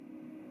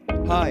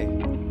Hi,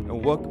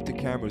 and welcome to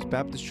Camrose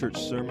Baptist Church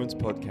Sermons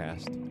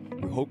Podcast.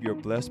 We hope you're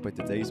blessed by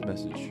today's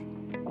message.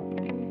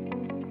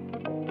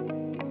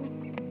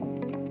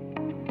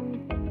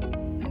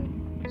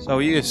 So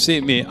you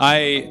see me,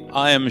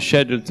 I am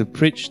scheduled to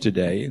preach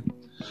today,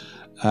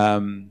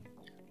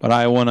 but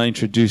I want to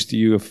introduce to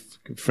you a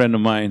friend of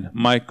mine,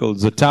 Michael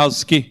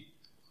Zultowski.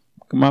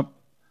 Come up.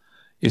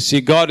 You see,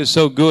 God is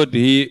so good,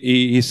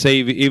 He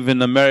saved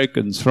even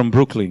Americans from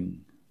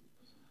Brooklyn.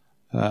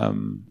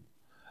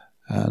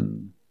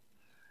 And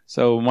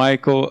so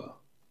Michael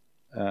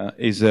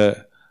is an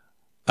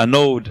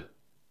old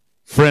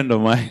friend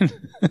of mine.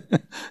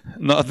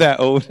 Not that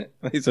old,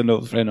 but he's an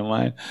old friend of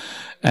mine.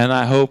 And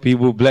I hope he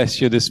will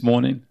bless you this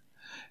morning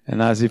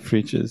and as he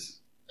preaches.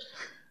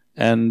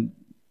 And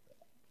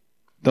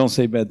don't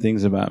say bad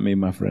things about me,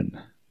 my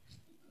friend.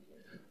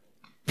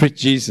 Preach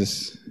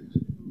Jesus.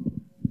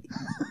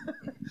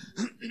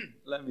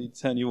 Let me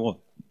tell you what.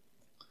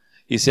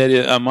 He said,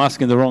 I'm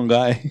asking the wrong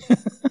guy.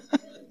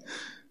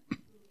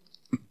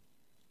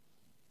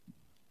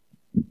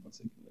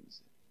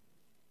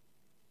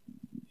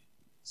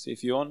 See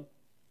if you're on.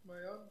 Am I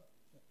on?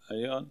 Are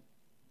you on?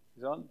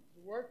 He's on? Does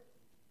it work?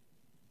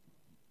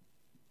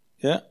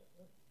 Yeah?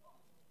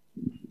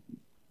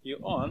 You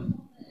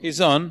on? He's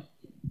on.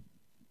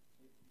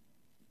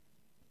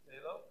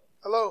 Hello?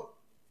 Hello.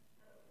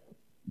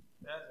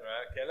 That's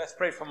right. Okay, let's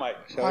pray for Mike,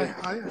 shall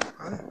Hi, we?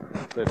 hi.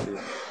 Pray for you.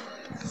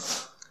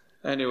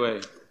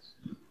 Anyway,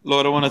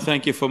 Lord, I want to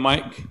thank you for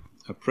Mike.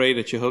 I pray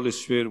that your Holy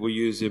Spirit will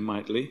use him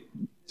mightily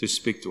to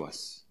speak to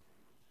us.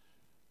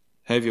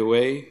 Have your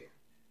way.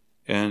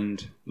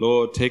 And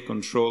Lord, take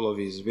control of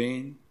his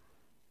being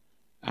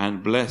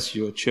and bless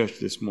your church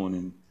this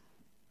morning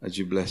as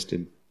you blessed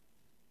him.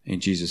 In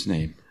Jesus'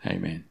 name,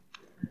 amen.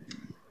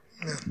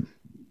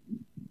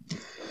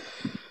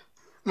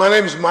 My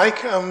name is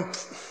Mike. I'm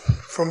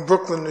from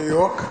Brooklyn, New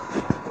York.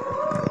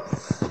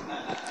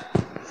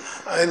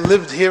 I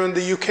lived here in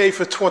the UK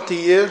for 20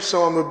 years,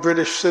 so I'm a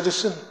British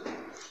citizen.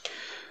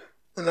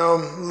 And now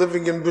I'm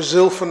living in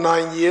Brazil for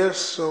 9 years,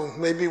 so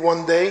maybe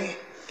one day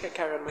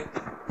Carry on, Mike.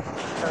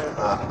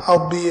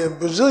 I'll be a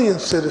Brazilian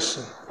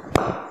citizen.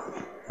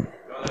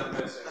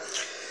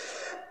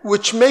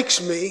 Which makes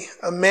me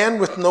a man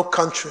with no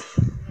country.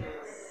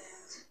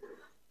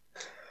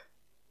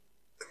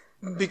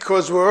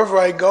 Because wherever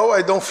I go,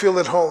 I don't feel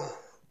at home.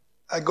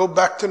 I go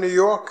back to New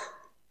York,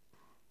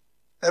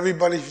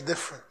 everybody's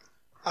different.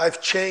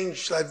 I've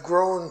changed, I've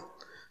grown.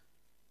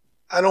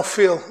 I don't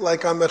feel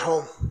like I'm at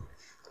home.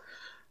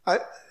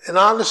 In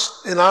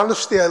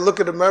honesty, I look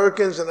at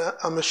Americans and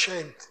I'm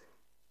ashamed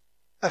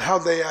at how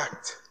they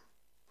act.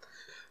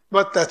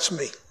 But that's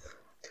me.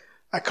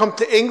 I come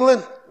to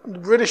England, the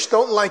British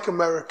don't like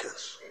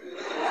Americans.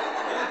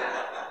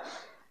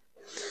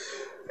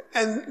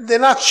 And they're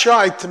not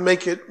shy to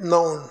make it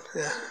known.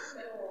 Yeah.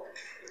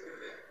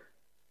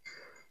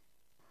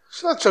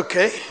 So that's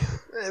okay.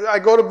 I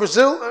go to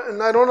Brazil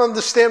and I don't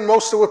understand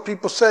most of what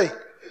people say.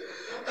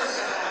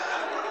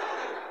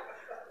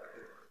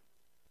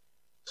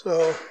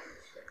 So,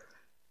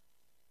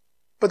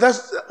 but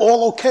that's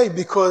all okay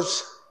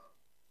because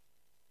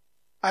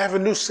I have a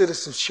new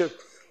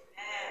citizenship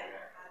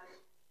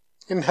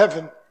in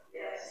heaven.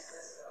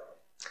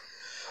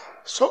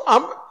 So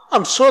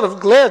I'm sort of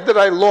glad that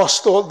I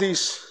lost all these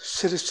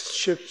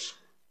citizenships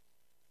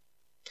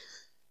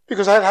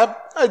because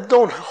I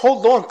don't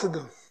hold on to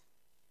them.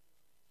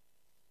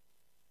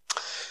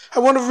 I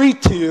want to read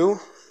to you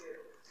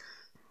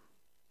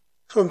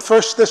from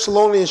 1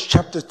 Thessalonians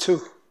chapter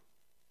 2.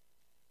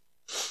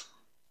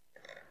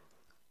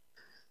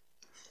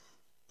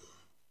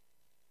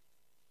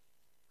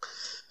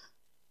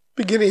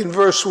 Beginning in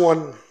verse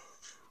 1.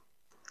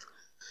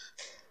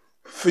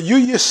 For you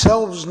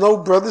yourselves know,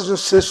 brothers and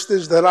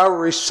sisters, that our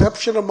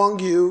reception among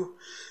you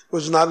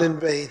was not in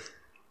vain.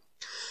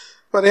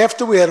 But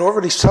after we had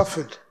already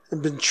suffered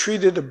and been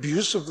treated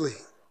abusively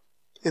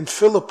in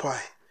Philippi,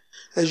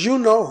 as you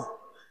know,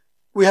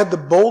 we had the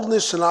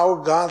boldness in our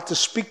God to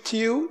speak to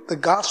you the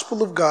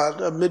gospel of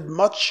God amid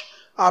much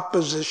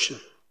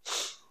opposition.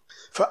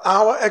 For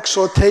our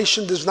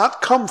exhortation does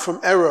not come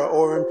from error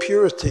or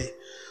impurity,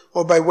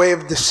 or by way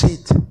of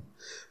deceit,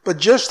 but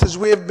just as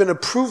we have been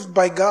approved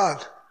by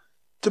God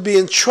to be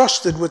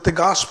entrusted with the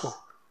gospel,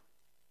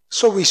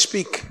 so we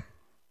speak,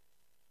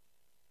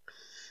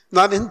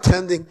 not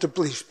intending to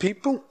please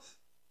people,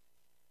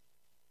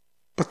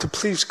 but to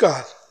please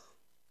God,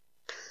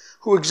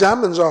 who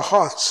examines our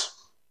hearts.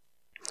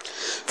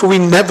 For we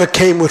never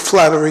came with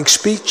flattering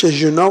speech,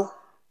 as you know,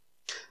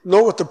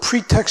 nor with the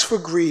pretext for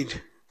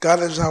greed.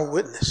 God is our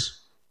witness.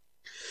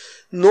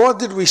 Nor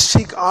did we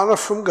seek honor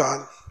from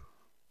God,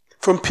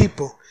 from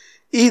people,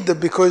 either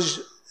because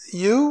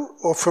you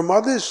or from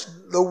others,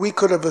 though we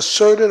could have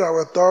asserted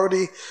our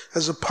authority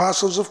as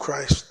apostles of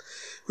Christ,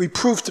 we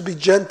proved to be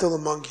gentle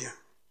among you,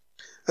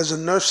 as a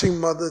nursing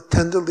mother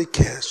tenderly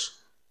cares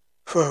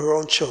for her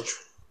own children.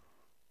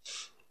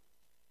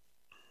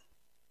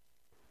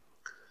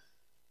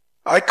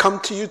 I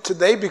come to you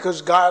today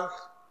because God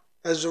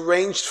has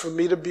arranged for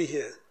me to be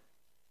here.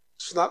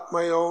 It's not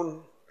my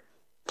own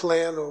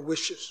plan or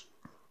wishes.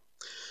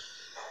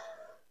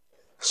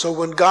 So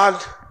when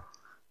God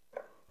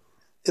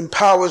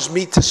empowers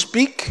me to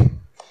speak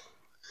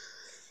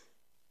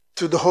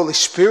through the Holy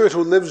Spirit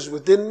who lives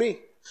within me,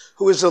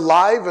 who is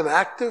alive and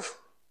active,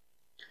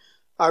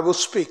 I will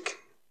speak.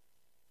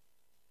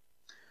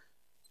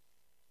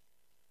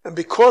 And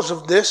because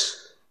of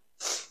this,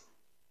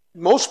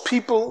 most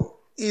people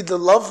either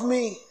love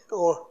me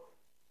or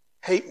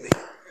hate me.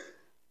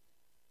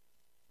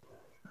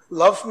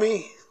 Love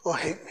me or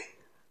hate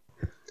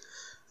me.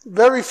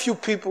 Very few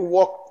people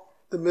walk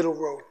the middle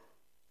road.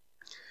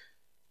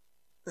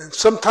 And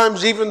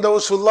sometimes even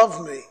those who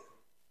love me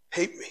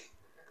hate me.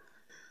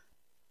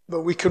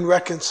 But we can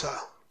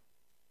reconcile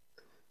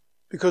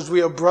because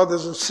we are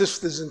brothers and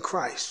sisters in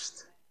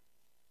Christ.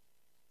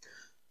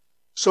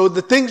 So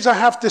the things I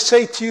have to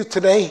say to you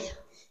today,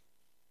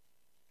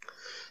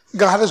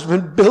 God has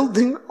been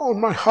building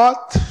on my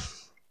heart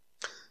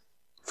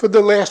for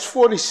the last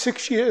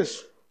 46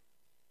 years.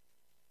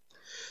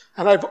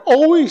 And I've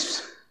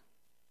always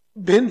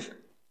been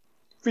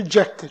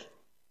rejected.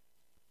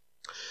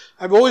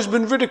 I've always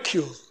been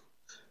ridiculed.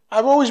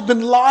 I've always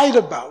been lied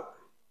about.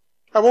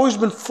 I've always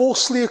been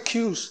falsely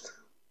accused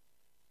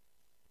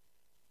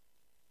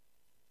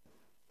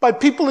by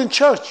people in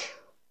church.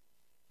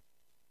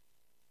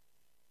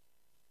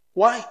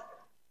 Why?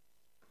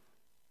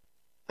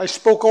 I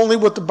spoke only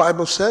what the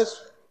Bible says.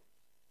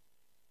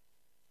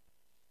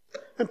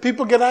 And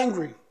people get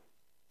angry.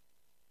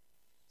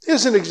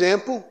 Here's an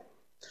example.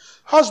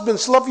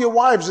 Husbands, love your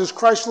wives as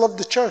Christ loved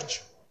the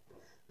church.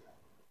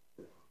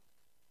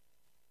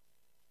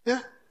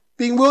 Yeah?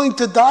 Being willing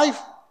to die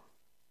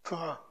for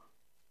her.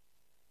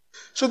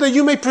 So that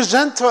you may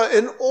present her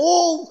in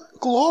all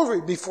glory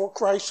before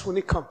Christ when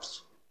he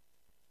comes.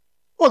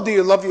 Well, do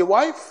you love your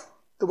wife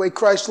the way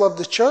Christ loved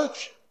the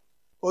church?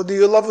 Or do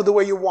you love her the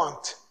way you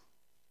want?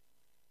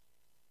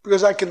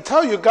 Because I can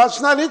tell you,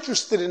 God's not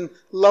interested in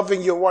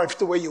loving your wife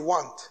the way you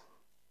want.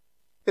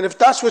 And if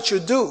that's what you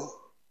do,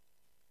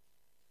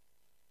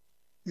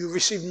 you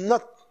receive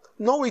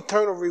no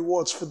eternal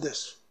rewards for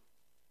this.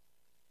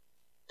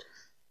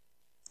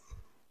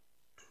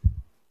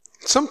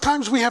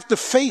 Sometimes we have to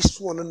face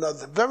one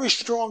another very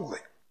strongly.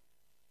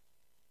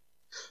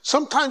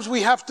 Sometimes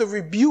we have to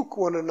rebuke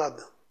one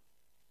another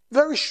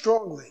very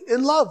strongly,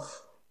 in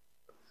love.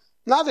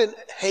 Not in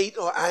hate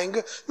or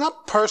anger,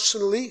 not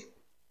personally.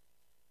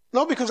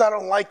 Not because I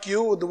don't like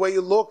you or the way you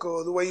look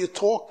or the way you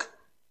talk.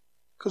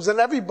 Because then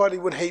everybody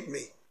would hate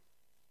me.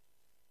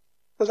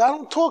 Because I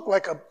don't talk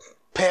like a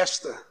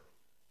pastor.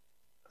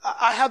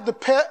 I had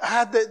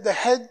the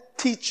head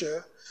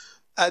teacher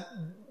at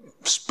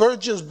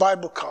Spurgeon's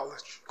Bible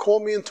College call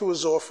me into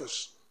his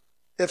office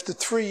after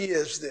 3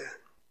 years there.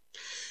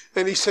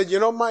 And he said, you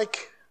know,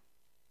 Mike,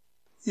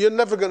 you're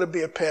never going to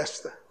be a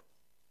pastor.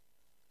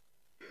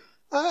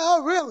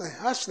 Oh, really?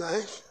 That's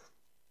nice.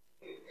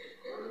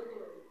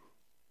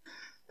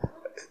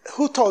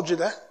 Who told you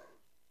that?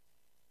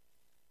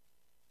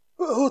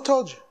 Who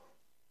told you?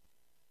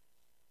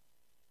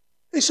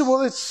 He said,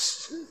 well,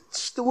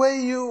 it's the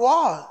way you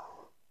are.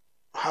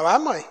 How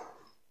am I?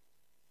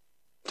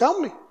 Tell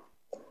me.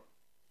 He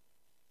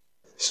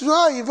said,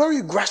 well, you're very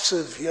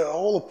aggressive. Your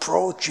whole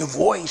approach, your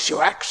voice,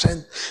 your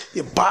accent,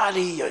 your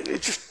body,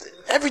 just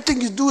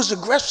everything you do is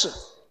aggressive.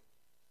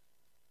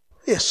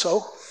 Yeah,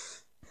 so?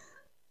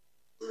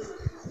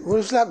 What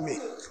does that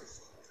mean?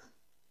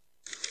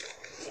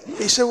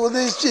 He said, well,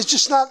 it's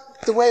just not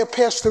the way a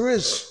pastor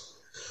is.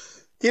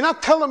 You're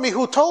not telling me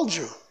who told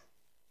you.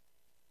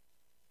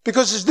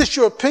 Because is this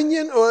your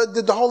opinion, or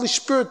did the Holy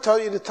Spirit tell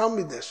you to tell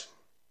me this?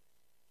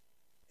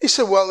 He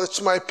said, well,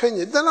 it's my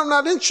opinion. Then I'm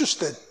not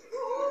interested.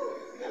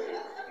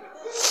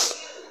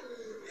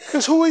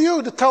 Because who are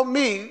you to tell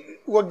me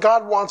what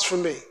God wants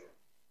from me?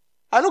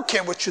 I don't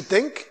care what you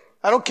think.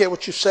 I don't care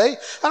what you say.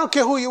 I don't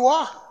care who you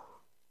are.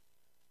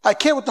 I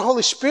care what the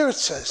Holy Spirit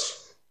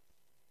says.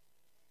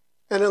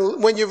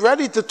 And when you're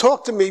ready to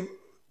talk to me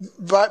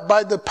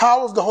by the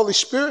power of the Holy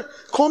Spirit,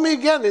 call me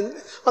again. And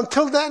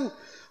until then,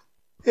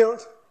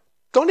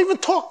 don't even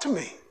talk to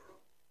me.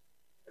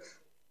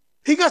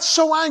 He got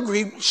so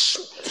angry,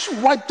 he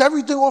wiped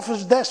everything off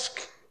his desk.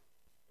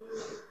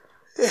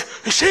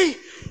 You see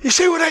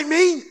what I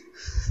mean?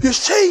 You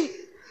see?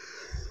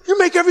 You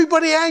make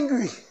everybody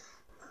angry.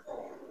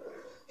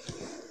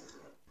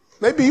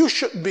 Maybe you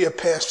shouldn't be a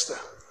pastor.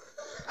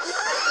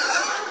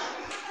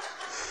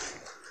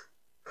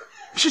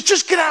 He said,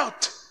 just get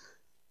out.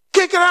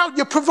 Get out.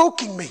 You're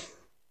provoking me.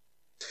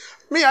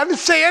 I didn't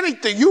say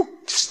anything. You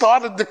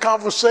started the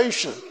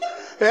conversation.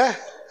 Yeah?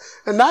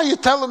 And now you're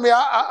telling me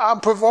I'm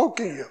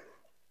provoking you.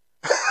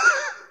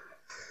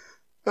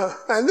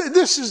 And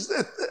this is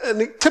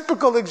a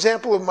typical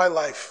example of my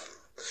life.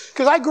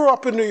 Because I grew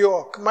up in New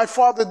York. My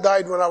father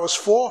died when I was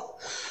 4.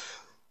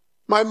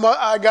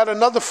 I got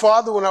another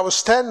father when I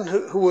was 10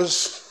 who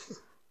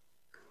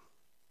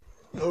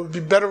would be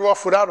better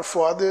off without a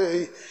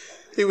father.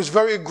 He was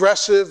very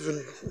aggressive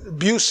and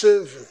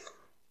abusive.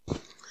 And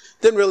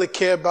didn't really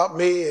care about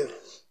me. And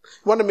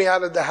wanted me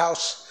out of the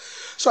house.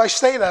 So I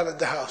stayed out of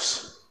the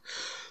house.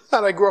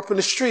 And I grew up in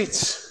the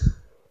streets.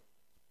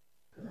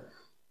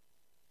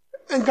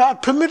 And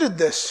God permitted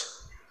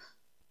this.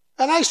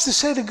 And I used to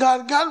say to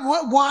God,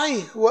 why?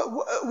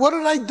 What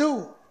did I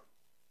do?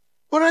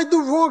 What did I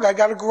do wrong? I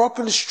got to grow up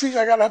in the street.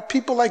 I got to have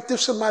people like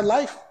this in my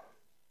life.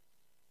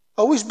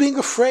 Always being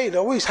afraid.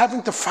 Always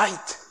having to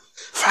fight.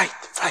 Fight.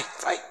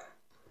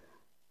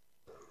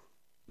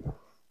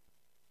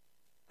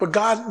 But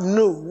God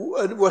knew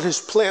what his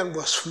plan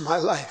was for my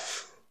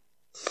life.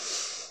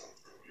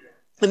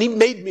 And he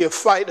made me a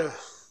fighter.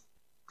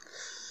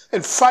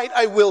 And fight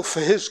I will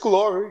for his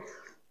glory.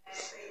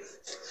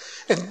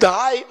 And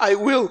die I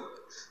will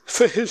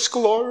for his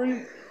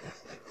glory.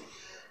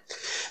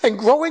 And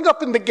growing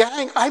up in the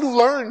gang, I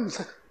learned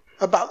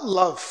about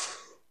love.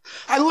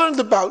 I learned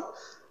about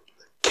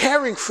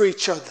caring for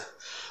each other.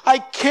 I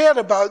cared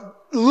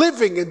about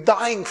living and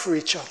dying for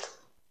each other.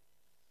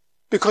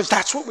 Because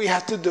that's what we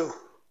had to do.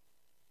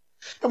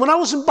 And when I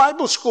was in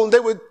Bible school and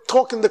they would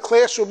talk in the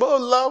classroom, oh,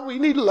 love, we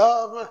need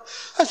love.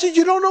 I said,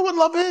 you don't know what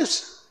love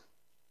is.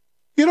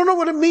 You don't know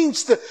what it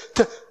means to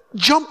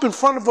jump in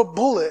front of a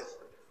bullet,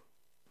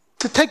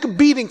 to take a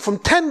beating from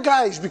 10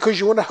 guys because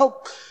you want to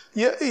help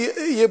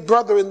your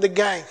brother in the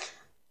gang.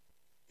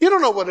 You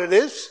don't know what it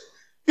is.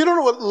 You don't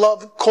know what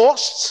love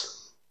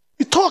costs.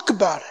 You talk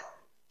about it,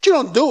 but you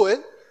don't do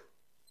it.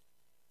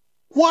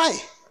 Why?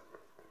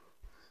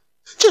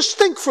 Just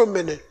think for a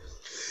minute.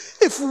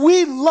 If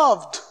we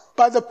loved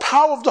by the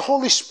power of the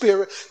Holy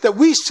Spirit that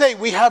we say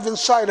we have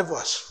inside of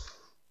us,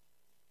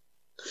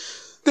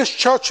 this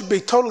church would be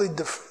totally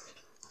different.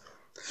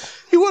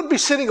 You wouldn't be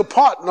sitting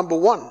apart, number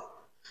one.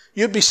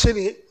 You'd be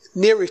sitting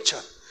near each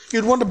other.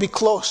 You'd want to be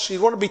close.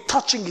 You'd want to be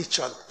touching each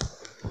other.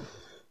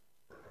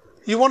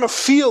 You want to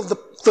feel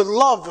the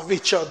love of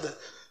each other.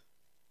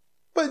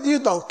 But you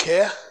don't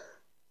care.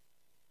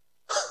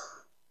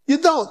 You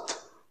don't.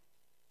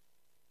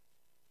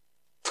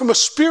 From a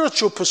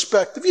spiritual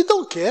perspective, you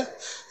don't care.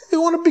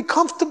 You want to be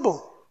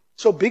comfortable.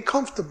 So be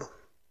comfortable.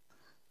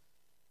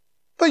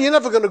 But you're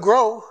never going to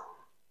grow.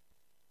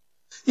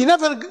 You're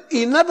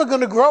never going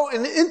to grow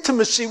in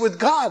intimacy with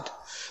God.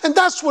 And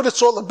that's what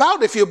it's all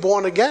about if you're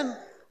born again.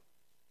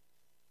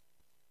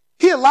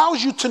 He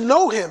allows you to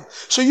know him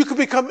so you can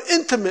become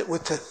intimate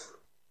with him.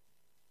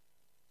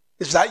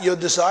 Is that your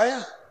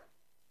desire?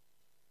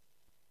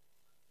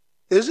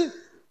 Is it?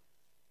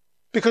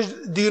 Because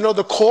do you know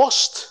the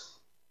cost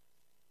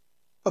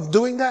of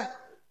doing that?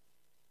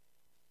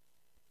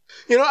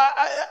 You know,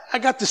 I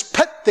got this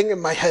pet thing in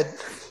my head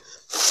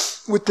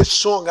with this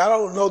song. I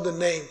don't know the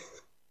name.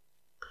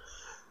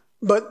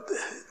 But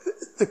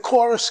the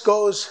chorus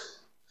goes,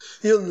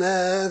 you'll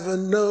never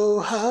know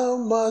how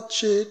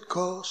much it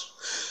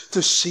costs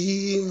to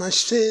see my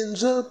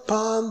sins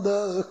upon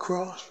the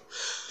cross.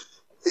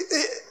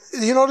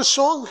 You know the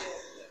song?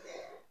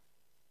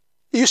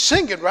 You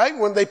sing it, right,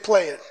 when they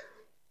play it.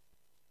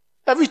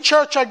 Every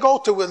church I go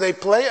to where they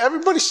play,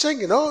 everybody's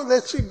singing. Oh,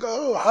 let's sing.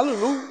 Oh,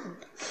 hallelujah.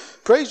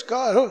 Praise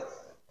God. Oh.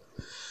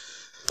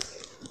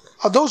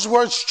 Are those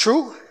words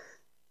true?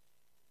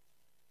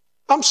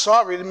 I'm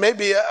sorry,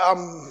 maybe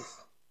I'm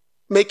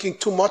making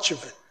too much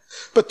of it.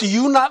 But do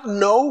you not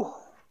know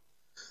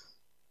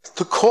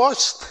the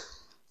cost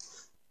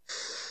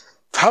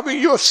of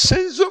having your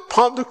sins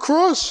upon the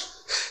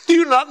cross? Do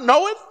you not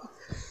know it?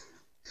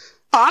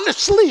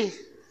 Honestly.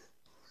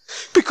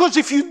 Because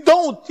if you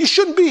don't, you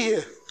shouldn't be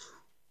here.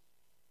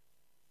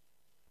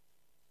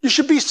 You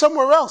should be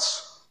somewhere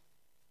else.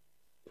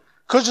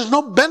 Because there's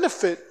no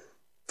benefit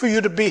for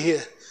you to be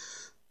here.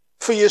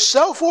 For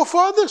yourself or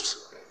for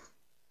others.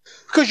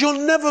 Because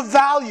you'll never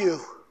value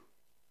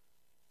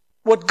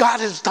what God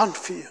has done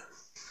for you.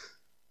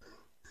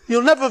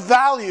 You'll never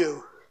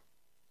value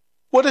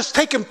what has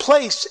taken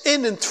place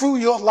in and through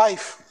your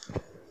life.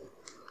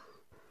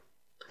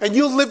 And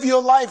you'll live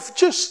your life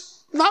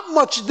just not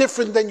much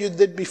different than you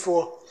did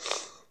before.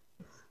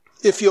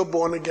 If you're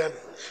born again.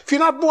 If you're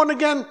not born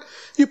again,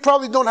 you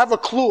probably don't have a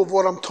clue of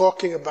what I'm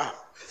talking about.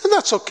 And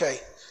that's okay.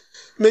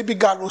 Maybe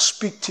God will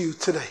speak to you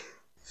today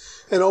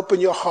and open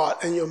your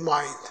heart and your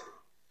mind.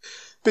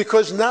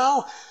 Because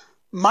now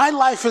my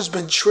life has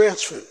been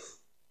transferred.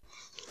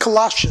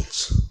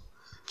 Colossians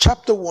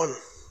chapter 1.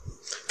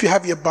 If you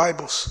have your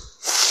Bibles.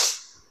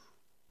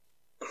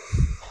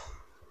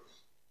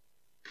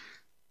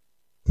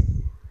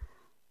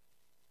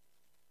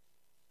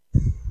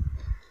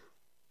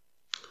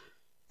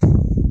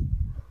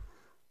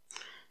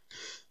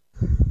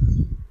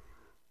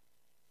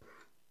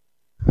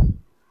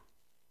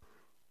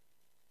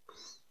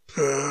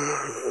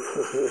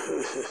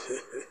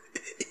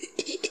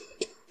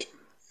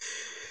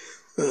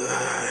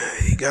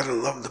 You gotta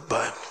love the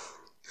Bible.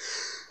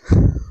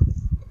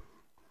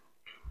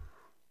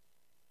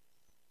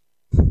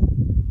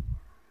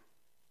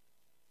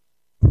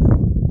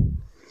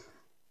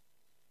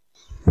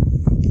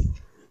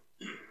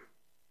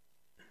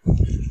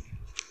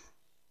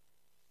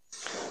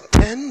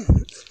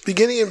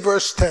 Beginning in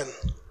verse 10.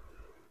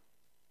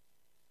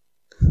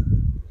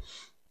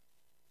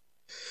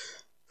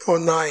 or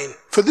 9.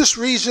 For this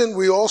reason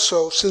we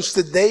also, since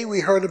the day we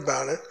heard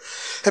about it,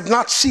 have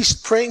not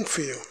ceased praying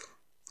for you,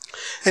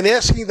 and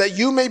asking that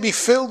you may be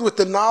filled with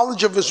the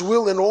knowledge of his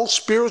will in all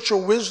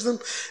spiritual wisdom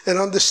and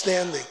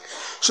understanding,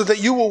 so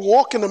that you will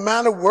walk in a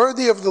manner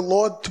worthy of the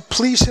Lord, to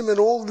please him in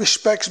all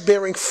respects,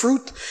 bearing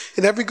fruit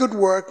in every good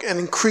work and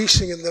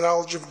increasing in the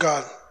knowledge of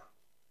God.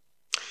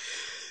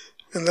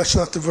 And that's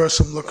not the verse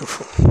I'm looking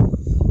for.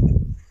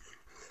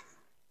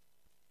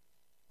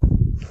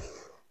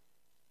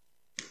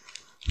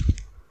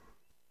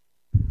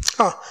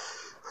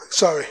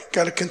 Sorry,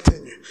 got to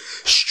continue.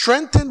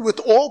 Strengthened with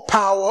all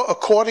power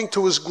according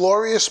to his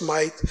glorious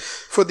might,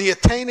 for the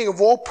attaining of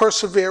all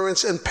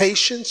perseverance and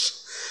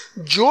patience,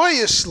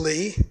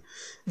 joyously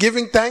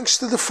giving thanks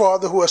to the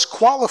Father who has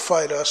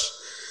qualified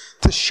us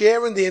to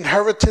share in the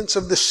inheritance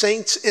of the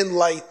saints in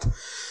light.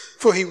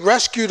 For he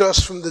rescued us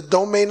from the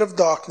domain of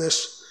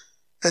darkness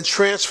and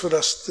transferred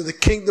us to the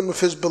kingdom of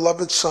his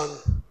beloved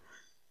Son,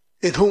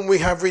 in whom we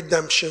have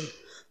redemption,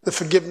 the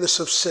forgiveness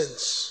of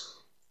sins.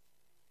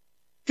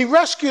 He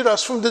rescued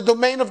us from the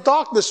domain of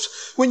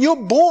darkness. When you're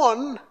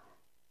born,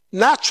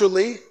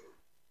 naturally,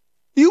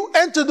 you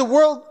enter the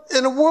world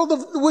in a world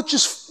of which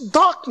is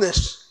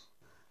darkness.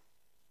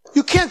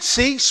 You can't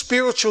see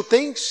spiritual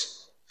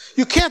things.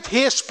 You can't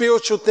hear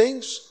spiritual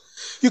things.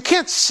 You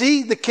can't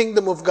see the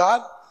kingdom of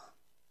God.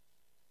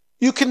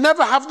 You can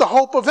never have the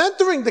hope of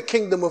entering the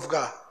kingdom of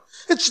God.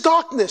 It's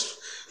darkness.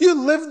 You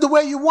live the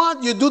way you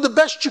want. You do the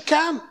best you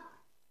can.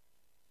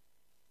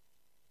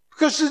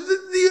 Because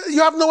you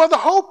have no other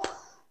hope.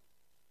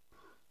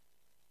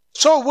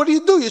 So what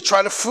do? You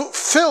try to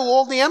fill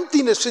all the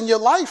emptiness in your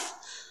life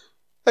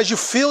as you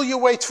feel your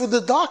way through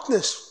the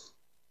darkness.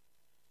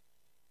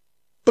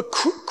 But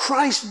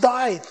Christ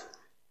died.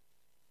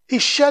 He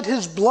shed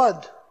his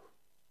blood.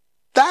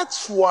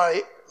 That's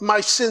why my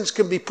sins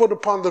can be put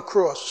upon the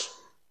cross.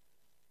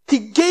 He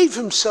gave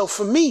himself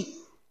for me.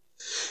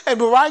 And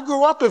where I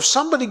grew up, if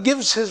somebody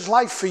gives his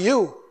life for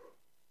you,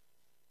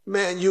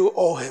 man, you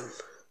owe him.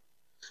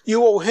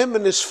 You owe him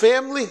and his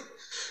family.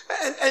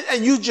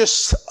 And you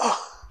just...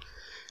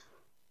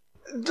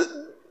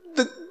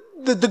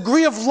 The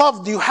degree of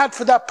love you had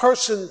for that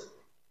person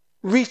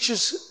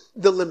reaches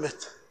the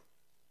limit.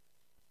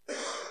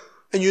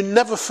 And you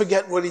never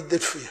forget what he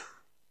did for you.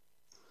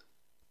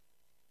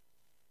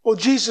 Well,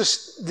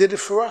 Jesus did it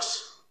for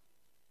us.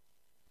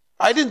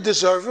 I didn't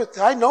deserve it.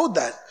 I know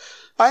that.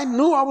 I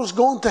knew I was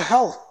going to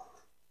hell.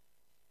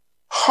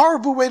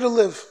 Horrible way to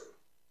live.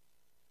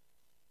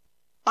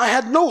 I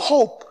had no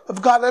hope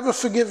of God ever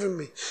forgiving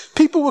me.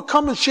 People would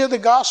come and share the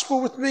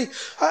gospel with me.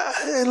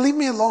 Leave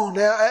me alone.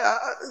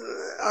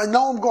 I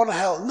know I'm going to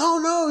hell.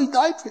 No,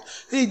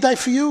 he died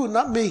for you,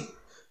 not me.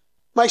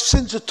 My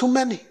sins are too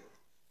many,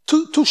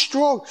 too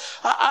strong.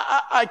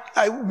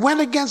 I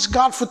went against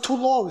God for too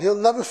long. He'll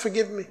never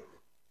forgive me.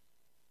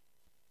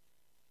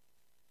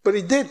 But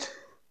he did.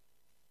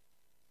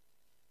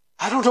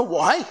 I don't know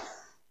why.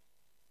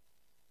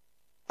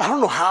 I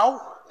don't know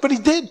how, but he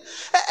did.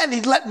 And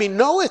he let me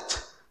know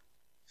it.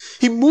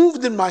 He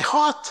moved in my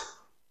heart.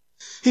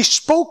 He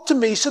spoke to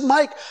me. He said,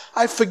 Mike,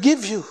 I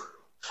forgive you.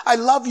 I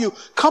love you.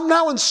 Come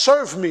now and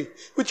serve me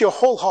with your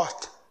whole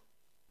heart.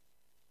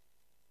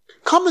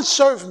 Come and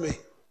serve me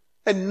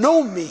and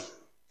know me.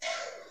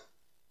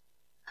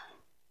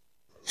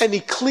 And he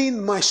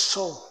cleaned my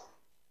soul.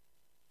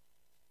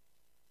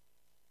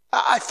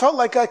 I felt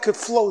like I could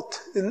float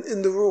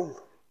in the room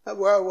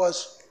where I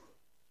was.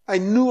 I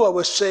knew I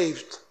was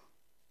saved.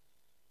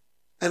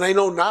 And I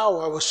know now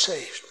I was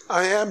saved.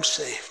 I am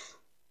saved.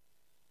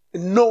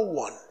 And no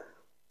one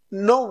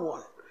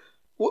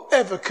will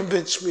ever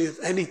convince me of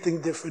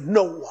anything different.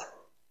 No one.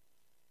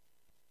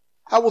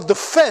 I will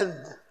defend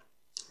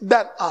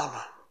that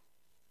honor.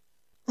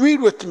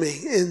 Read with me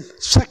in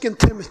 2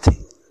 Timothy.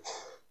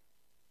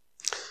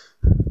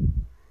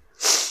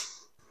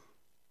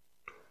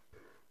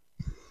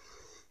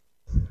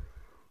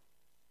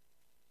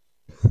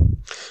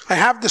 I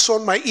have this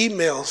on my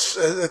emails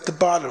at the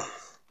bottom.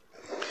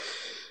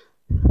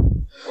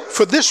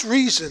 For this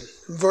reason,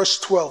 verse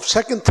 12,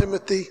 2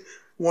 Timothy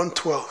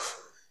 1:12.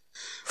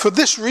 For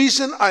this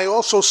reason I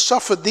also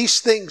suffered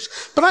these things,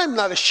 but I am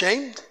not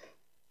ashamed.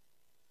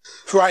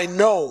 For I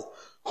know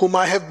whom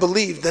I have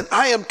believed, and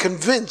I am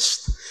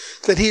convinced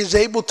that he is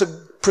able to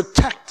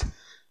protect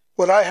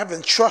what I have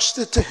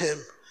entrusted to him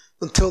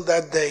until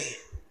that day.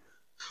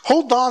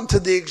 Hold on to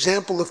the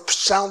example of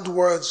sound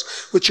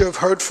words which you have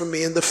heard from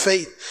me in the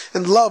faith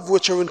and love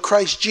which are in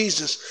Christ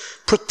Jesus.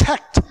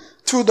 Protect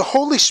through the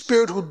Holy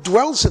Spirit who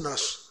dwells in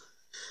us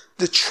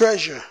the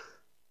treasure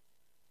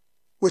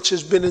which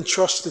has been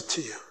entrusted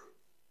to you.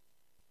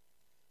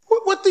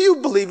 What do you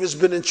believe has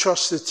been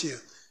entrusted to you?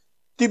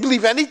 Do you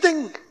believe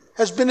anything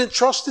has been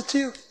entrusted to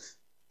you?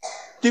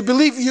 Do you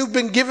believe you've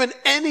been given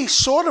any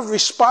sort of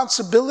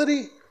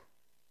responsibility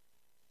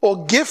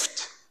or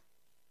gift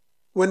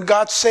when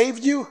God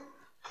saved you?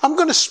 I'm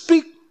going to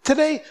speak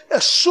today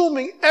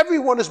assuming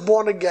everyone is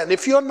born again.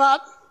 If you're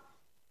not,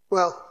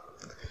 well,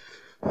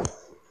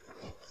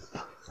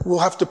 we'll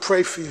have to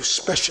pray for you,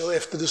 especially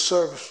after the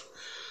service.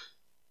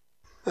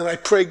 And I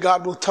pray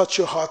God will touch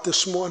your heart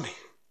this morning.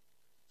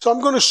 So I'm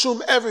going to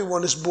assume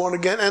everyone is born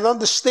again and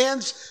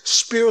understands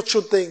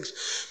spiritual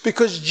things,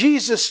 because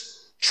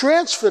Jesus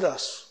transferred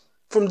us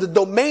from the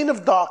domain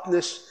of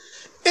darkness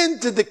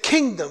into the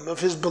kingdom of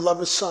his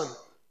beloved Son,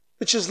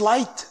 which is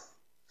light.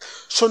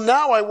 So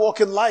now I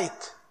walk in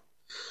light.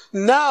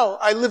 Now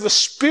I live a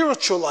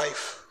spiritual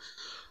life.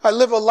 I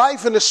live a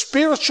life in a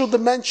spiritual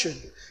dimension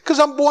because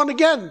I'm born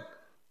again.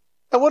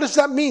 And what does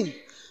that mean?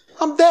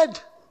 I'm dead.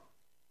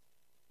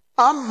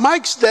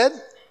 Mike's dead.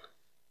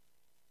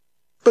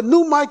 But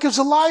new Mike is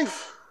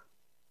alive.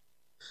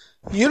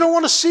 You don't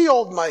want to see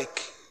old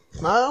Mike.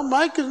 No,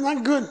 Mike is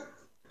not good.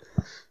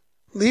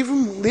 Leave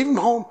him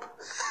home.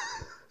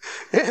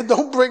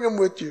 Don't bring him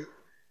with you.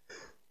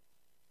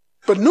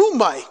 But new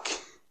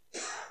Mike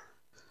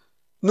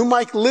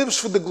lives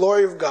for the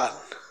glory of God.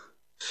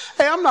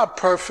 Hey, I'm not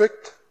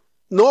perfect,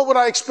 nor would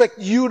I expect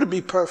you to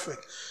be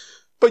perfect.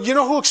 But you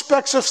know who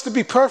expects us to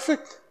be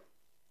perfect?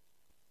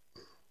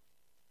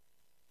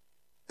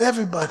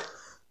 Everybody.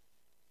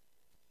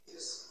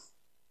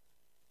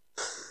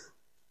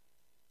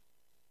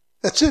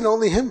 That's it,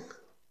 only him.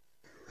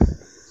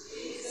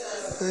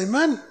 Jesus.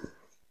 Amen.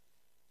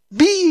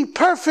 Be ye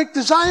perfect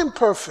as I am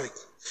perfect.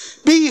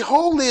 Be ye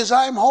holy as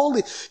I am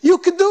holy. You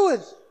can do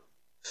it.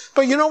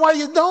 But you know why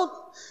you don't?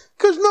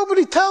 Because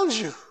nobody tells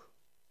you.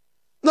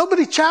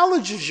 Nobody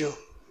challenges you.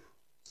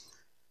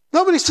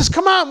 Nobody says,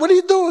 come on, what are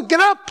you doing? Get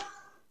up.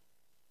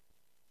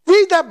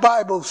 Read that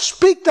Bible.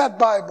 Speak that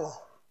Bible.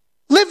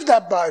 Live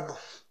that Bible.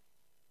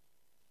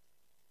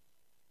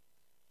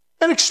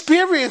 And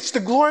experience the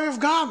glory of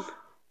God.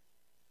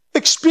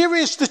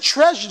 Experience the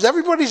treasures.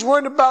 Everybody's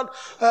worried about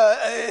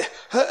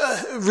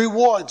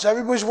rewards.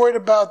 Everybody's worried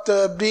about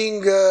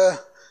being,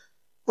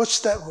 what's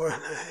that word?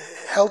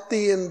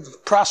 Healthy and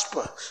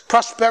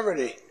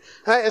prosperity.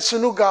 It's a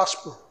new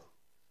gospel.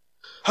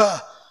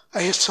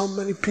 I hear so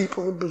many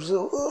people in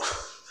Brazil.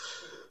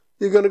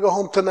 You're going to go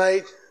home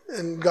tonight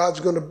and God's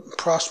going to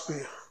prosper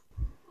you.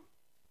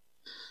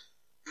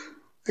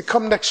 I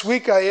come next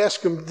week, I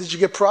ask him, did you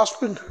get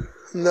prospered?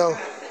 No.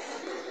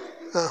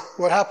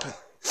 What happened?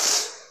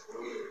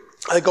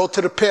 I go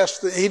to the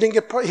pastor. He didn't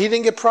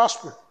get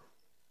prospered.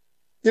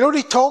 You know what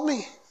he told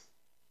me?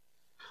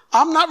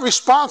 I'm not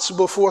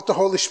responsible for what the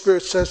Holy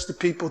Spirit says to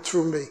people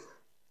through me.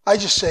 I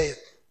just say it.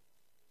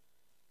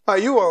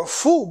 You are a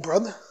fool,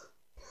 brother.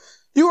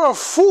 You are a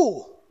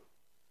fool.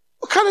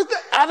 What kind of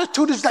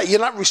attitude is that? You're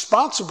not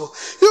responsible.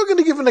 You're going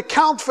to give an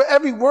account for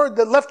every word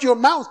that left your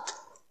mouth.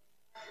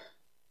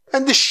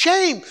 And the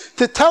shame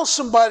to tell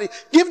somebody,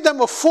 give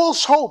them a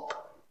false hope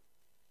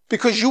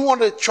because you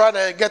want to try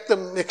to get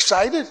them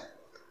excited.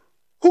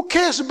 Who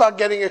cares about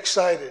getting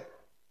excited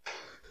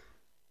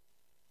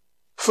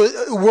for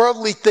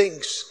worldly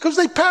things? Because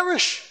they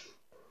perish.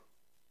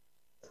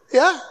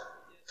 Yeah?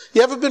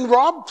 You ever been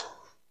robbed?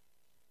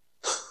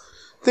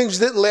 Things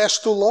didn't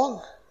last too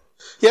long.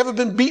 You ever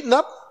been beaten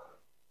up?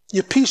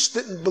 Your peace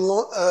didn't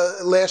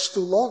last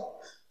too long.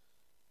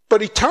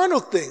 But eternal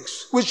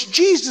things, which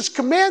Jesus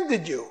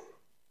commanded you,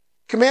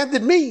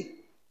 commanded me,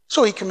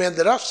 so he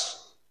commanded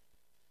us.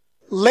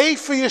 Lay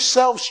for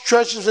yourselves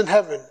treasures in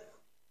heaven,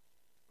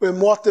 where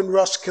moth and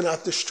rust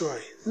cannot destroy.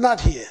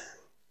 Not here.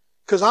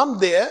 Because I'm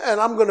there and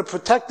I'm going to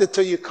protect it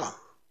till you come.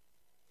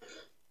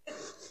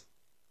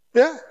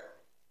 Yeah?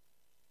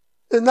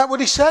 Isn't that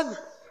what he said?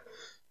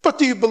 But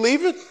do you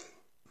believe it?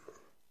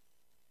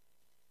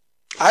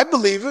 I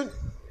believe it.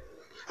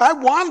 I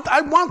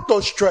want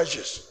those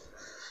treasures.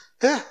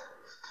 Yeah?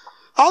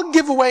 I'll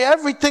give away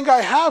everything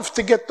I have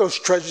to get those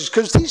treasures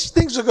because these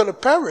things are going to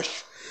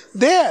perish.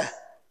 They're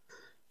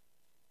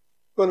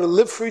going to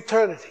live for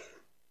eternity.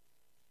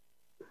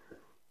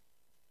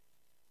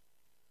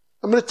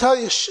 I'm going to tell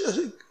you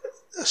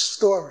a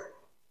story.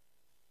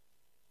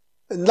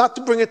 And not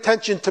to bring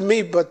attention to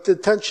me, but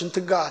attention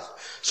to God,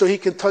 so he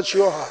can touch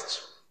your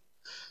hearts.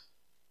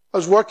 I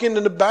was working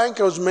in the bank.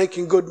 I was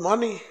making good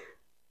money.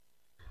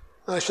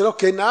 And I said,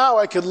 okay, now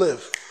I can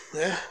live.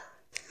 Yeah?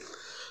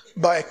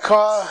 Buy a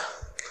car,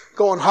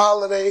 go on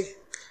holiday,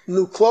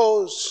 new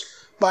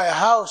clothes, buy a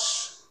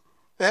house.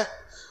 Yeah?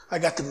 I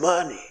got the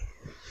money.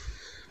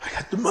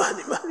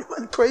 Money.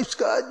 Praise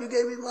God, you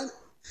gave me money.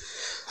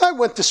 I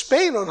went to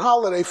Spain on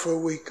holiday for a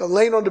week. I'm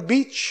laying on the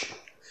beach.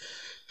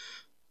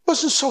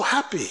 Wasn't so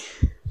happy.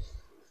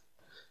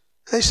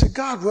 I said,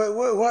 God,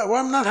 why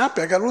I'm not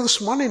happy? I got all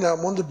this money now.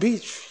 I'm on the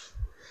beach.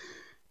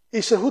 He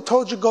said, who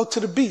told you to go to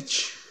the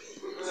beach?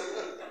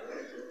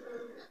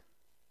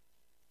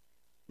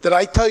 Did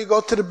I tell you to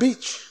go to the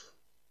beach?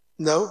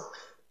 No.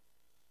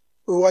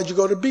 Well, why'd you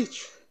go to the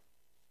beach?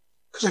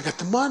 Because I got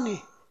the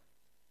money.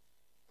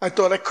 I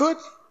thought I could.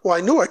 Well,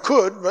 I knew I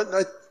could, but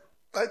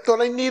I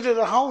thought I needed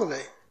a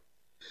holiday.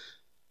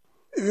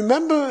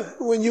 Remember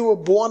when you were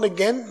born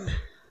again?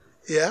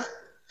 Yeah?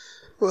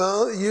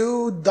 Well,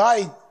 you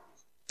died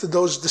to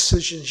those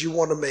decisions you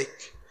want to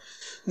make.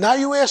 Now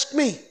you ask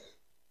me.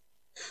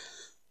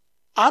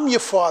 I'm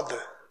your father.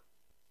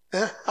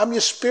 Yeah? I'm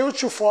your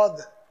spiritual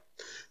father.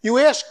 You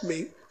ask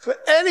me for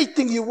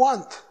anything you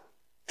want.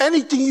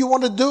 Anything you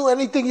want to do,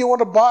 anything you want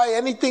to buy,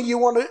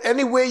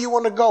 anywhere you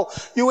want to go,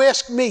 you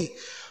ask me.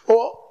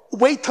 Or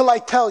wait till I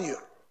tell you.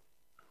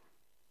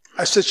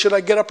 I said, should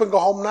I get up and go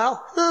home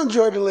now?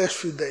 Enjoy the last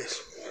few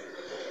days.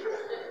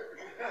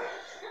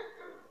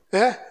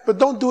 Yeah? But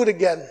don't do it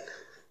again.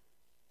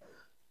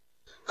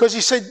 Because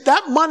he said,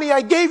 that money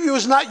I gave you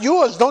is not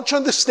yours. Don't you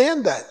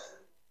understand that?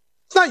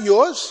 It's not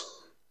yours.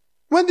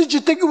 When did you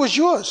think it was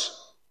yours?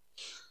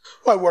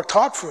 Well, I worked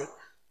hard for it.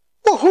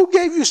 Well, who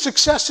gave you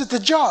success at the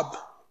job?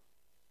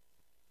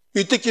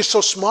 You think you're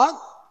so smart?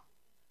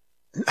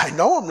 I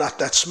know I'm not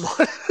that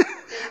smart.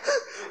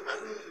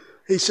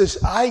 He says,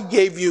 I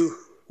gave you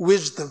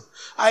wisdom.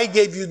 I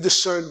gave you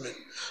discernment.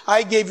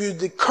 I gave you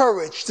the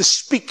courage to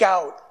speak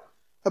out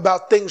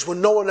about things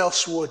when no one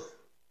else would.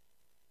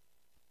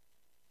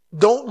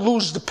 Don't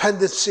lose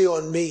dependency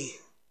on me.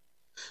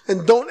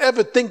 And don't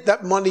ever think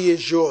that money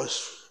is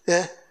yours.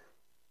 Yeah?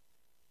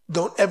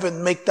 Don't ever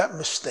make that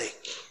mistake.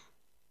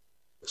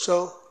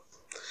 So,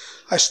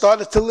 I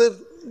started to live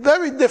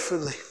very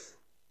differently.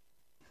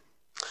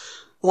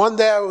 One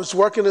day I was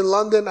working in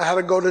London. I had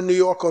to go to New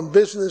York on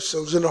business. I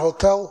was in a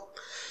hotel.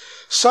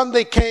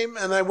 Sunday came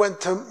and I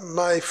went to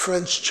my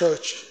friend's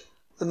church,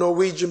 a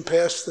Norwegian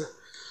pastor,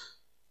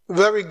 a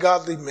very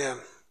godly man.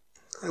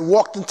 I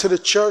walked into the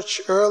church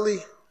early.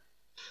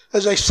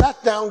 As I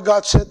sat down,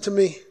 God said to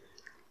me,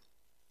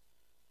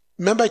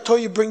 remember I told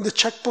you bring the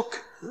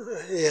checkbook?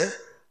 Yeah.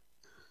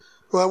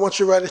 Well, I want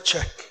you to write a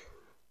check.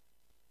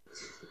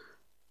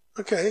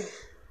 Okay.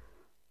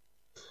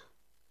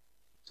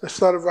 I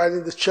started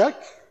writing the check.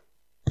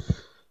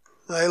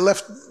 I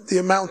left the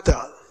amount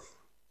out.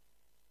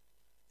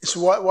 He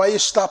said, why you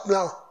stop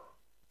now?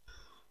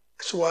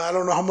 I said, well, I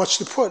don't know how much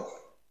to put.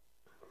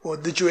 Well,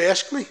 did you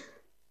ask me?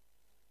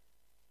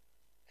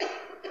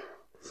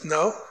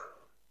 No.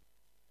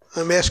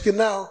 I'm asking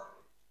now.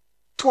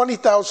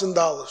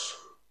 $20,000.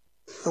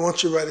 I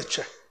want you to write a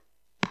check.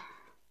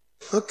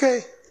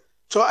 Okay.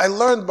 So I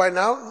learned by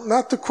now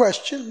not to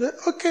question.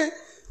 Okay.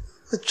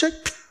 A check.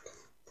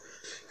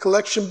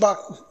 Collection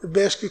box, the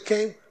basket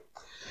came.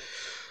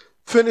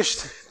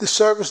 Finished the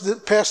service. The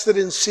pastor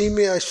didn't see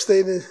me. I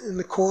stayed in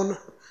the corner.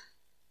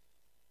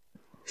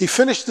 He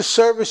finished the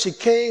service. He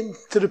came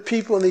to the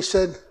people and he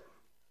said,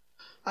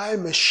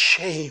 I'm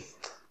ashamed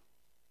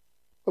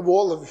of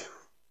all of you.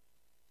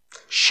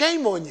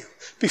 Shame on you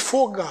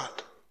before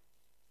God.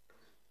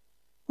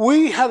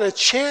 We had a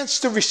chance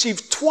to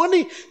receive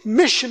 20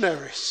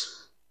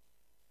 missionaries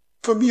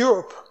from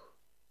Europe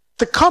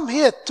to come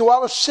here to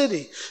our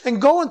city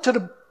and go into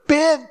the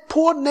bad,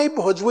 poor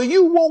neighborhoods where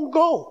you won't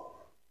go.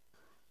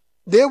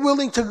 They're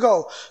willing to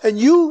go. And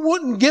you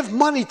wouldn't give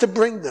money to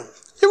bring them.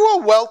 You're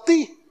all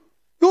wealthy.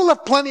 You all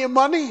have plenty of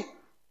money.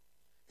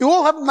 You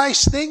all have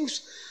nice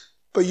things.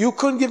 But you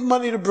couldn't give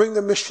money to bring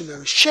the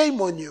missionaries.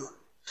 Shame on you.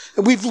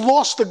 And we've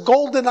lost a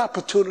golden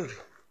opportunity.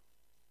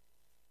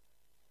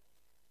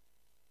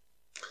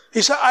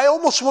 He said, I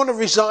almost want to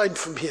resign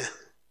from here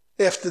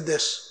after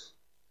this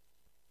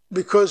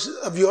because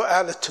of your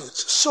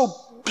attitudes.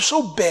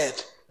 So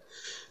bad.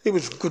 He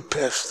was a good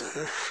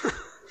pastor.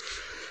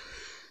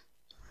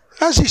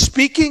 As he's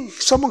speaking,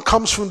 someone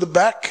comes from the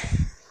back,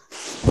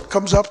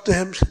 comes up to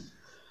him.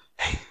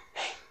 Hey,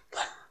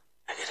 look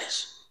at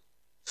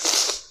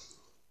this.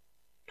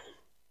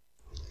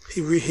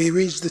 He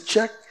reads the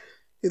check.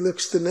 He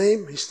looks at the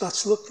name. He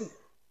starts looking.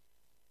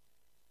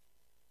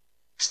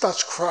 He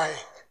starts crying.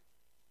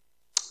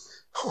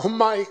 Oh,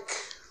 Mike.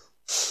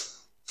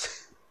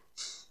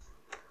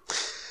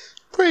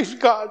 Praise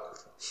God.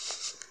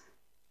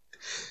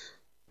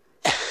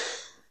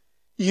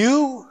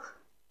 You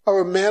are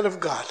a man of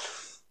God.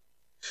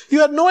 You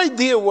had no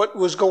idea what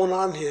was going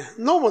on here.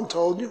 No one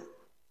told you.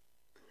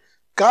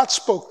 God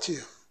spoke to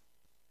you.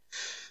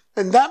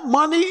 And that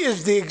money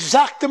is the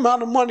exact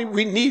amount of money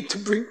we need to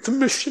bring the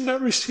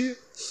missionaries here.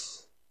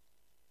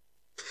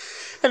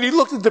 And he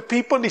looked at the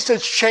people and he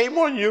said, shame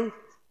on you.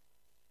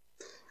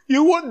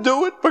 You wouldn't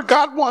do it, but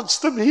God wants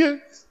them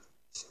here.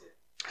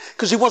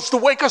 Because he wants to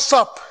wake us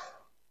up.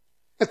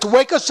 And to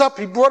wake us up,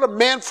 he brought a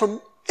man from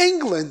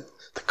England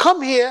to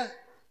come here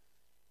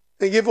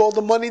and give all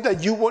the money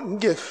that you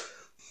wouldn't give.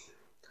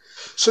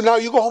 So now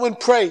you go home and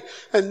pray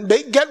and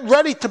get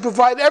ready to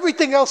provide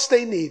everything else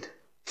they need.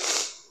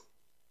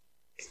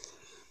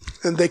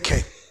 And they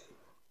came.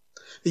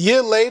 A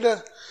year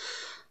later,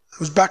 I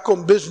was back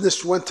on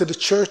business, went to the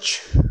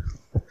church,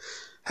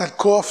 had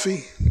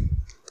coffee.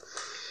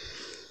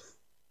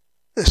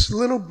 This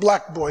little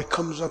black boy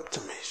comes up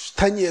to me. He's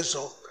 10 years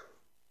old.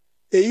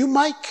 Are you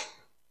Mike?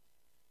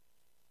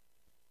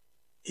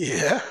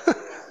 Yeah.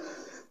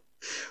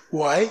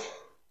 Why? He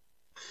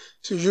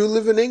says, you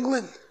live in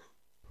England?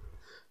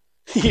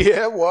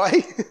 Yeah,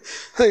 why?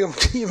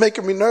 You're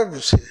making me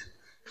nervous here.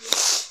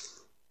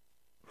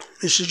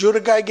 He says, you're the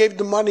guy who gave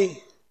the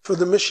money for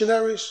the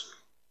missionaries?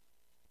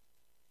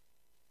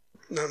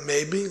 No,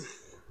 maybe.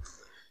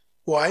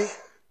 Why?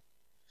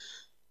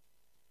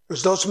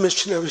 Because those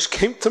missionaries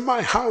came to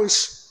my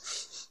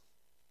house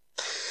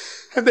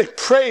and they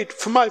prayed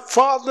for my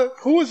father,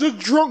 who was a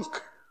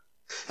drunk,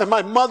 and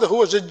my mother, who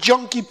was a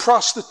junkie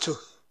prostitute.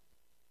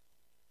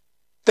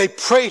 They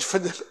prayed for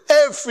them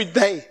every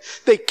day.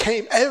 They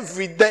came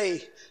every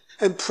day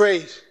and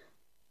prayed.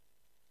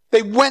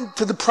 They went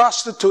to the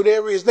prostitute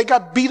areas. They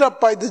got beat up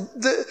by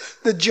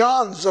the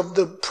Johns of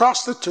the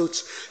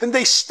prostitutes. And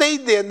they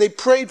stayed there and they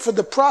prayed for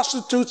the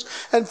prostitutes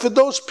and for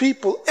those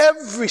people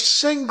every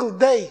single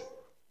day.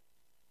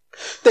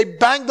 They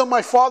banged on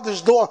my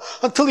father's door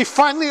until he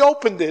finally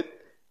opened it.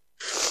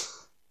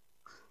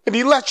 And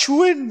he let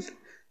you in.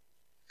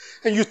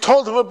 And you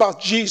told him about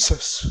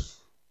Jesus.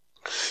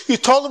 You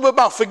told him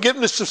about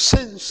forgiveness of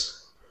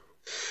sins.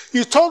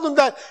 You told him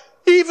that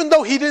even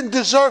though he didn't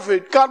deserve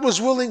it, God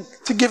was willing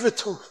to give it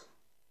to him.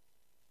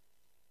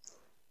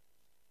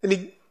 And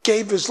he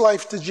gave his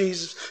life to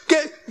Jesus.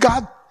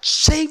 God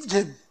saved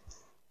him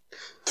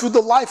through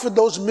the life of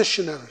those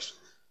missionaries.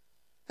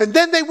 And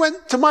then they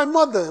went to my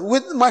mother.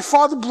 My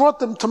father brought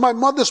them to my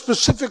mother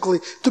specifically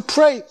to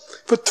pray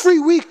for 3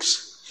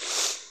 weeks.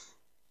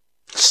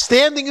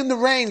 Standing in the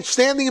rain,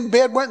 standing in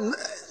bad weather,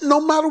 no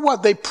matter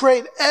what, they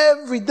prayed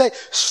every day,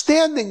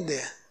 standing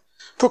there,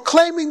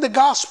 proclaiming the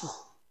gospel,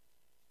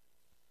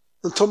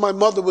 until my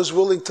mother was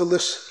willing to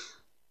listen.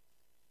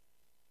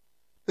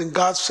 And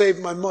God saved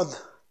my mother.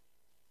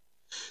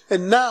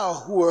 And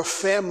now we're a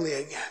family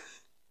again.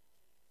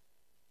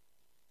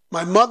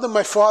 My mother,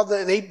 my father,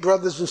 and 8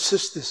 brothers and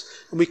sisters.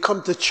 And we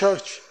come to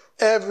church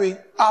every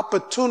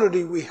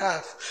opportunity we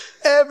have.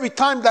 Every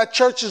time that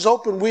church is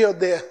open, we are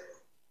there.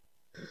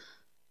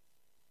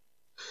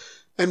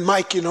 And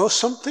Mike, you know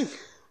something?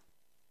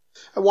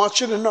 I want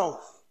you to know,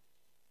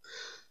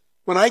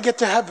 when I get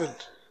to heaven, I'm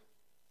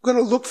going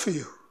to look for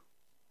you.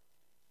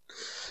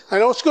 I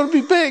know it's going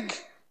to be big,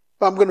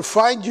 but I'm going to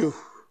find you.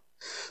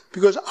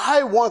 Because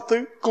I want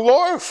to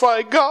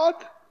glorify God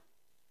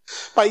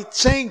by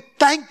saying,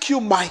 thank you,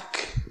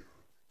 Mike,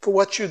 for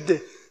what you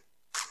did.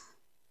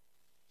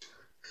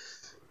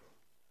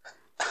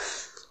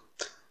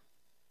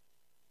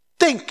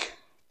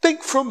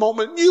 Think for a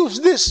moment. Use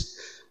this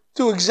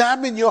to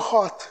examine your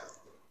heart.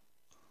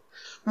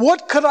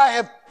 What could I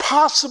have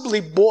possibly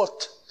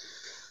bought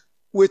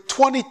with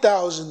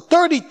 $20,000,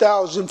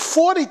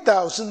 $30,000,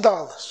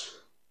 $40,000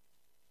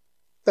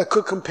 that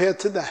could compare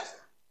to that?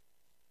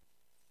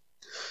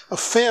 A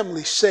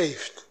family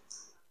saved.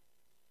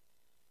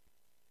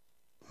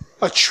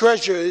 A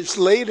treasure is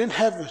laid in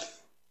heaven.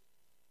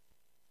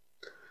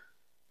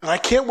 And I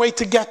can't wait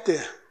to get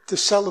there to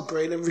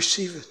celebrate and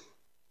receive it.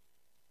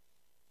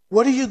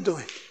 What are you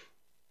doing?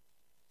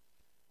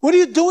 What are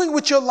you doing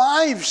with your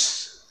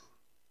lives?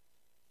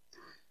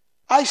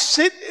 I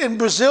sit in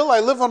Brazil. I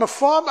live on a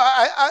farm.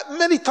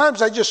 Many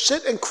times I just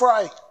sit and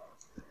cry.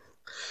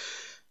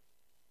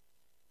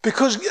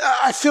 Because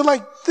I feel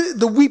like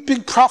the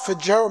weeping prophet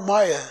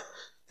Jeremiah.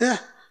 Yeah,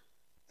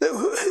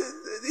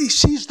 he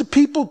sees the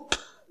people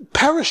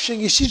perishing.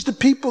 He sees the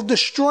people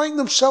destroying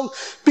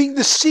themselves, being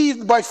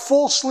deceived by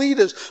false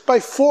leaders, by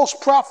false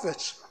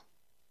prophets.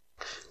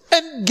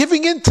 And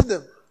giving in to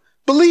them,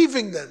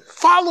 believing them,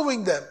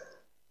 following them.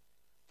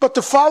 But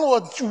to follow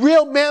a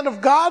real man of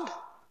God?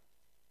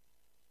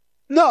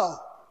 No.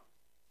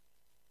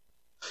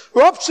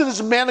 Robson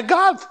is a man of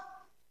God.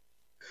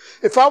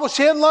 If I was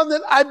here in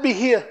London, I'd be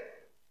here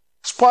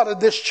as part of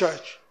this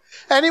church.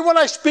 Anyone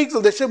I speak to,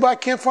 they say, well, I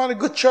can't find a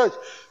good church.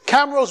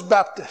 Camrose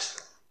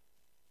Baptist.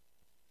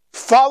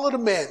 Follow the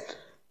man.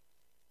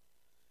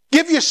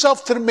 Give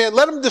yourself to the man.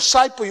 Let him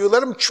disciple you.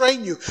 Let him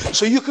train you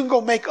so you can go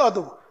make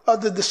other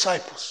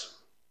disciples.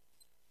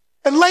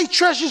 And lay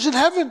treasures in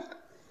heaven.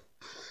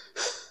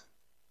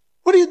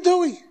 What are you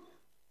doing?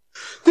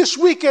 This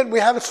weekend we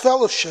had a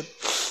fellowship.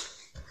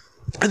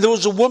 And there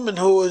was a woman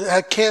who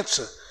had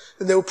cancer.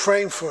 And they were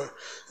praying for her.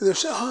 And they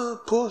said,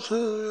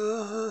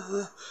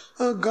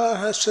 God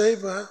has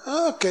saved her.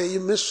 Okay, you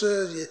miss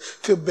her. You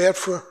feel bad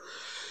for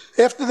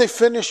her. After they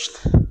finished,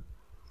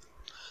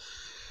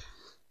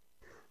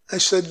 I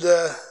said,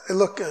 hey,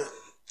 look,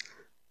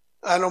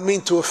 I don't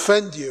mean to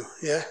offend you,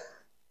 yeah?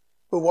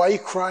 But why are you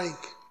crying?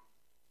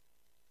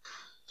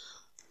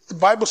 The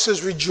Bible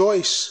says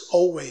rejoice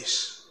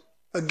always.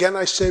 Again,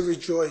 I say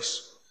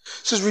rejoice.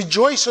 It says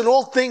rejoice in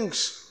all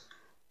things.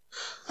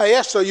 I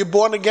asked her, are you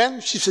born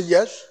again? She said,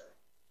 yes.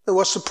 And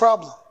what's the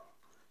problem?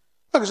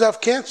 Because I have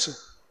cancer.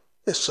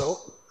 Yes, so.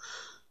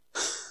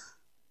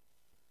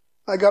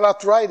 I got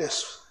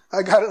arthritis.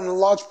 I got an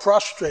enlarged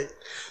prostate.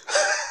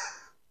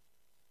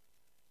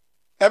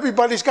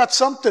 Everybody's got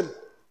something.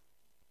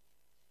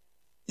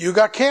 You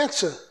got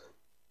cancer.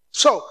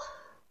 So,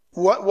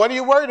 what are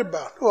you worried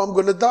about? Oh, I'm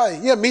going to die.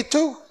 Yeah, me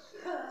too.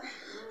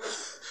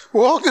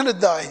 We're all going to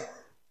die.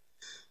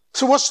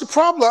 So what's the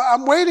problem?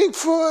 I'm waiting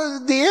for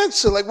the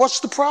answer. Like,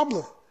 what's the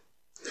problem?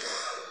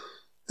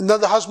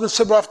 Another husband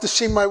said, well, I have to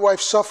see my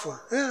wife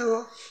suffer. Yeah,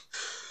 well,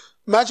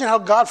 imagine how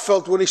God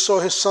felt when he saw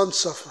his son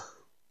suffer.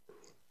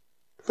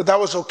 But that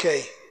was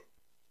okay.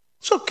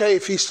 It's okay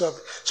if he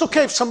suffers. It's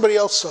okay if somebody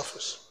else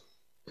suffers.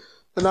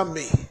 But not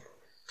me.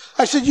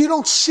 I said, you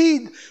don't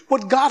see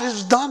what God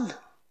has done.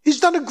 He's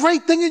done a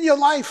great thing in your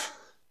life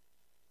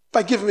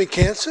by giving me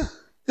cancer.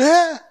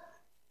 Yeah.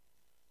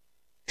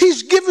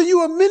 He's given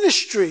you a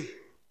ministry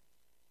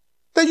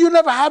that you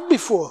never had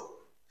before.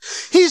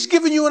 He's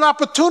given you an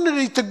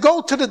opportunity to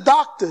go to the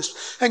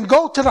doctors and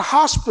go to the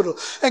hospital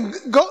and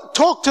go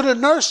talk to the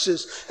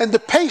nurses and the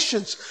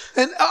patients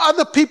and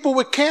other people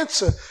with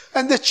cancer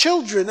and the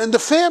children and the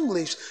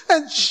families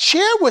and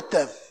share with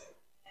them.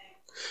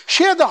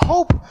 Share the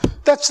hope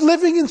that's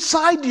living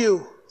inside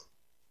you.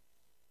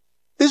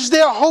 Is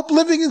there hope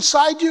living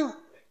inside you?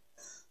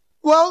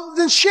 Well,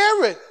 then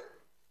share it.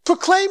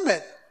 Proclaim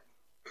it.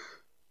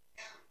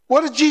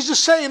 What did Jesus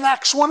say in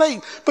Acts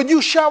 1:8? But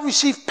you shall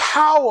receive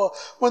power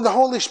when the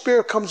Holy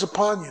Spirit comes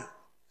upon you.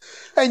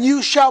 And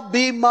you shall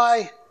be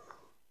my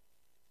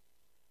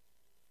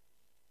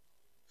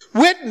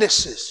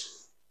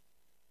witnesses.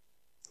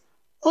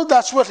 Oh,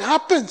 that's what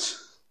happens.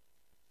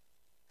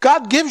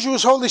 God gives you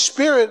His Holy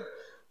Spirit,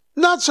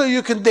 not so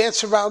you can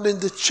dance around in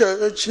the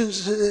church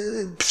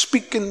and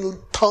speak in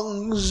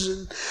tongues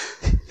and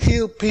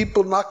heal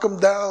people, knock them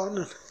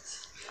down.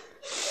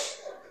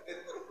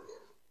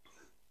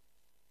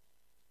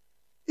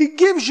 He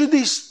gives you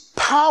these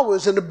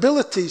powers and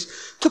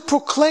abilities to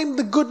proclaim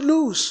the good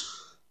news.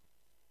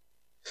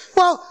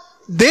 Well,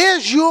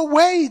 there's your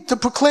way to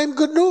proclaim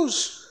good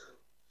news.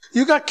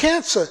 You got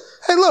cancer.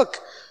 Hey, look,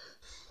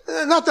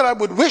 not that I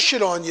would wish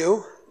it on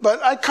you,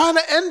 but I kind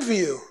of envy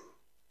you.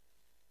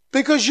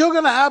 Because you're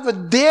going to have a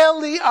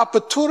daily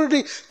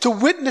opportunity to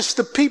witness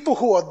to people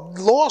who are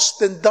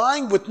lost and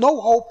dying with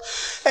no hope.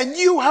 And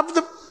you have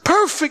the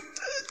perfect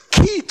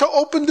key to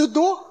open the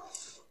door.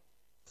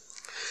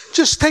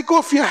 Just take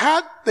off your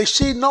hat. They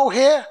see no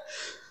hair.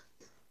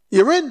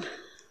 You're in.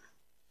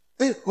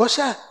 Hey, what's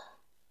that?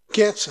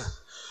 Cancer.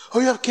 Oh,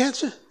 you have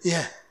cancer?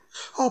 Yeah.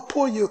 Oh,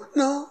 poor you.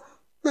 No.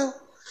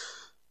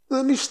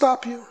 Let me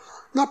stop you.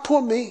 Not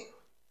poor me.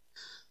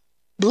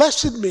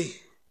 Blessed me.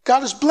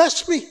 God has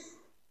blessed me.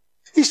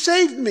 He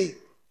saved me.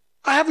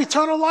 I have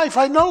eternal life.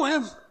 I know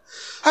Him.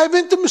 I have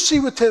intimacy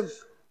with Him.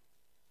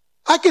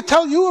 I could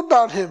tell you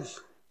about Him.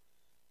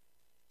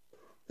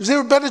 Is there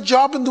a better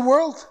job in the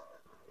world?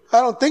 I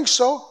don't think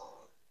so.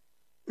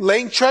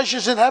 Laying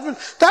treasures in heaven.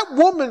 That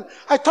woman,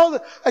 I told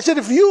her, I said,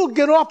 if you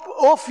get up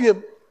off your,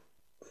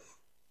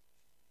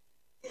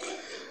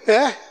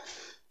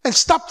 and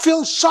stop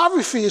feeling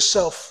sorry for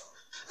yourself.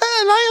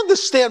 And I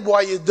understand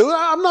why you do it.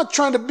 I'm not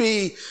trying to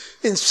be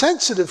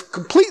insensitive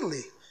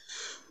completely.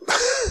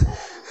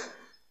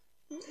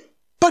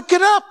 But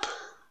get up.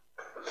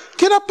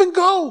 Get up and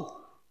go.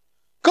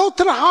 Go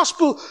to the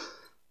hospital.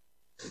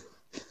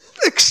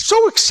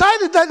 So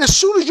excited that as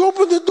soon as you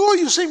open the door,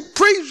 you say,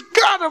 praise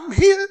God, I'm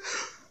here.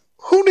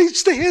 Who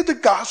needs to hear the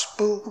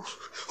gospel?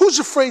 Who's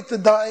afraid to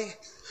die?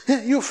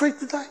 Yeah, you afraid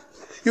to die?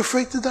 You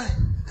afraid to die?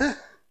 Yeah.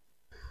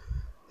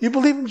 You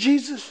believe in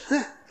Jesus?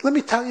 Yeah. Let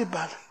me tell you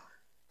about it.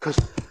 Because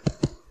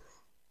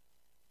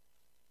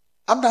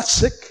I'm not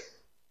sick.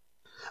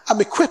 I'm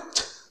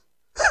equipped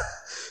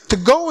to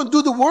go and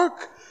do the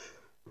work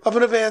of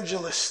an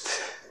evangelist.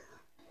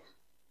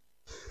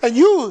 And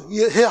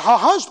her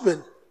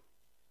husband,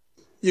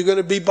 you're going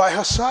to be by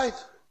her side.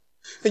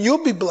 And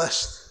you'll be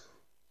blessed.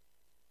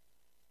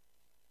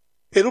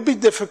 It'll be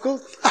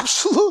difficult.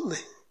 Absolutely.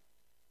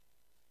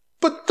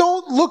 But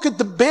don't look at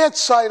the bad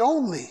side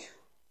only.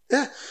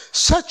 Yeah?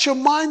 Set your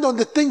mind on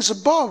the things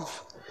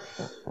above,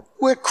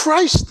 where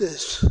Christ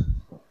is.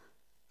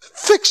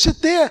 Fix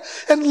it there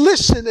and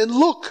listen and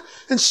look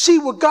and see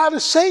what God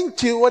is saying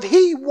to you, what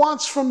He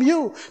wants from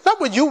you, not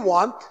what you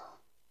want.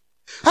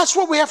 That's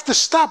what we have to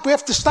stop. We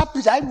have to stop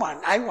this. I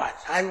want.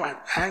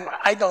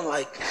 I don't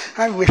like.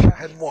 I wish I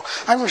had more.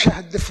 I wish I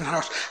had a different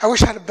house. I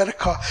wish I had a better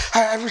car.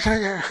 I wish I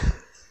had.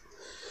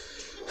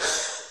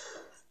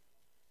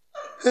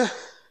 Yeah.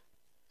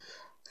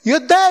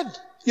 You're dead.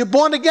 You're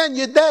born again.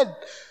 You're dead.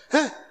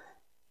 Yeah.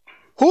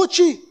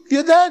 Hoochie,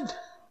 you're dead.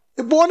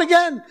 You're born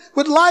again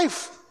with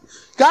life.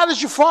 God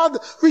is your Father.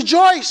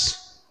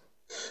 Rejoice.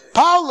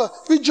 Paula,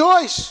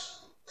 rejoice.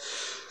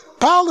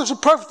 Paula's a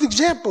perfect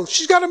example.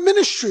 She's got a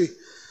ministry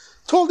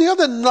to all the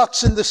other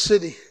nuts in the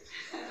city.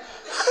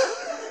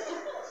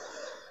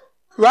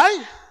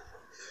 Right?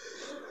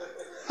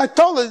 I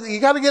told her, you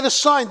got to get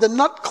assigned the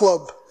nut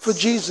club for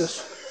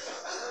Jesus.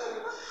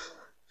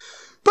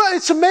 But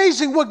it's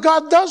amazing what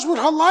God does with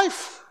her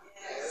life.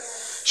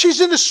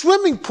 She's in a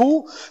swimming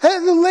pool,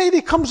 and the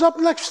lady comes up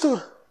next to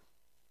her.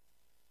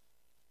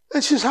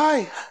 And she says,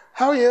 hi,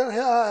 how are you?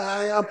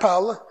 Hi, I'm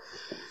Paula.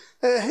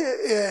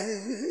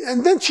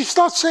 And then she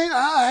starts saying,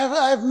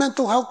 I have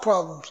mental health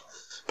problems.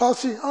 Paula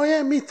says, oh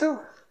yeah, me too.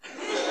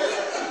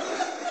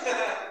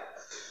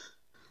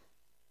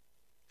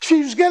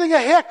 She was getting a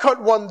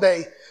haircut one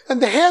day,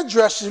 and the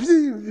hairdresser,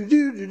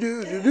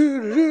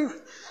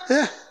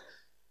 yeah.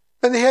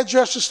 And the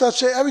hairdresser starts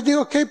saying, everything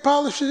okay,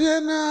 Paula? She says, yeah,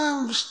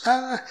 no, I'm just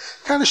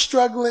kind of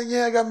struggling.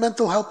 Yeah, I got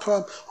mental health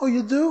problems. Oh,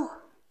 you do?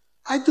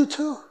 I do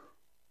too.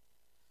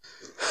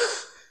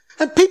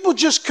 And people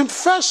just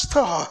confess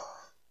to her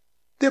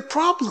their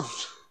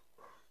problems.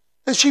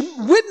 And she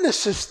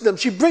witnesses them.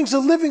 She brings a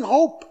living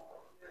hope.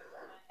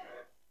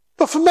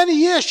 But for many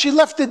years, she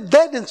left it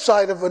dead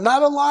inside of her,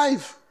 not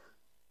alive.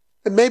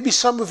 And maybe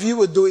some of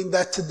you are doing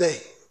that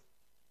today.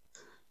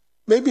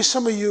 Maybe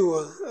some of you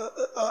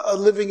are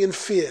living in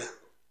fear,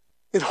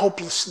 in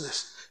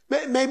hopelessness.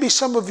 Maybe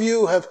some of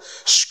you have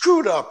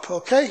screwed up,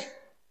 okay?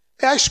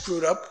 I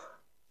screwed up.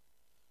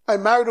 I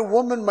married a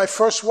woman, my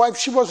first wife,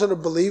 she wasn't a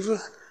believer.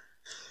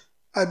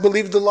 I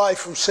believed a lie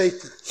from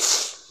Satan.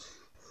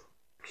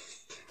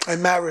 I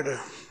married her.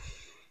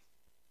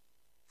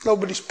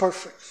 Nobody's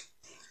perfect.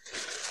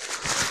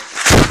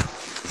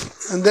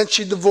 And then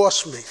she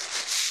divorced me.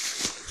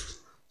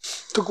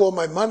 Took all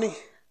my money,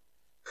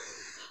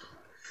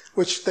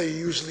 which they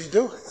usually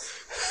do.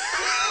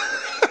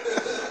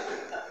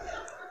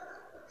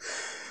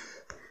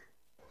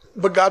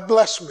 But God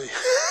blessed me.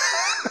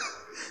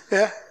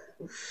 Yeah.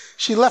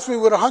 She left me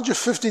with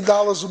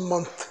 $150 a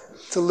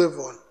month to live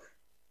on.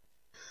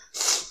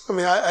 I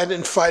mean, I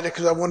didn't fight it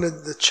because I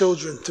wanted the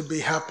children to be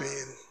happy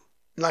and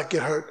not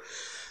get hurt.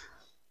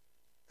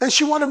 And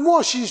she wanted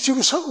more. She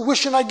was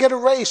wishing I'd get a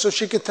raise so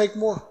she could take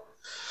more.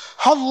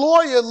 Her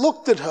lawyer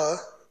looked at her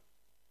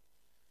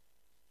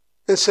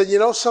and said, you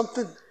know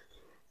something?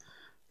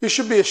 You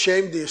should be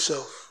ashamed of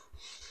yourself.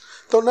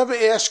 Don't ever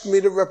ask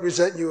me to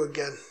represent you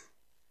again,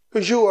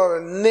 because you are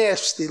a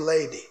nasty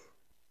lady.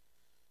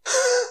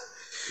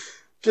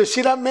 You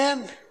see that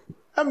man?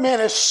 That man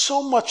has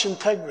so much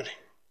integrity.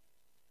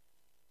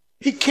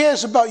 He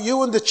cares about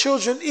you and the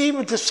children,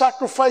 even to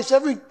sacrifice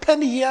every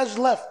penny he has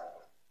left.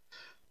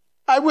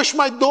 I wish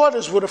my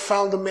daughters would have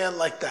found a man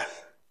like that.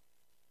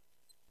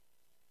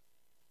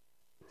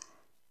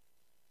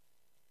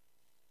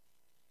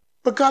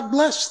 But God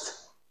blessed.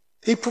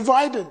 He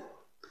provided.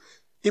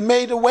 He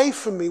made a way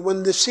for me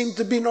when there seemed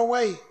to be no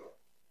way.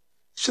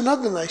 It's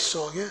another nice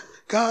song, yeah?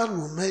 God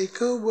will make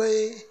a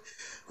way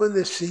when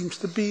there seems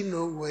to be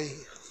no way.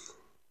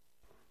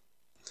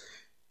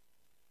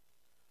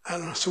 I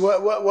don't know. So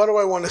what do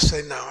I want to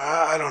say now?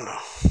 I don't know.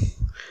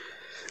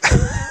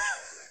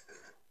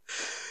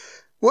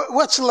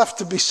 What's left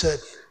to be said?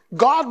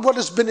 God, what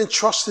has been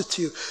entrusted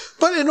to you.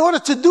 But in order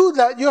to do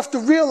that, you have to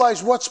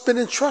realize what's been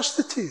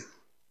entrusted to you.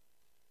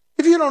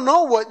 If you don't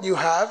know what you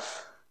have,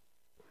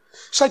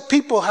 it's like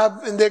people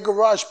have in their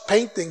garage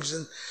paintings,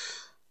 and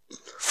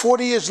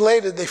 40 years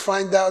later they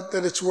find out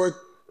that it's worth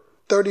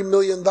 $30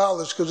 million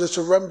because it's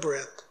a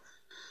Rembrandt.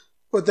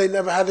 But they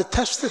never had it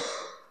tested.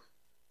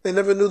 They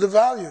never knew the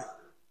value.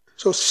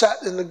 So it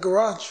sat in the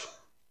garage.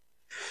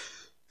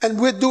 And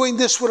we're doing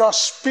this with our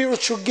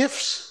spiritual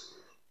gifts.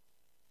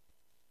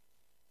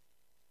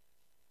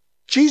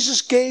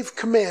 Jesus gave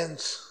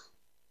commands.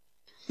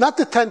 Not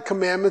the 10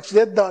 commandments,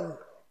 they're done.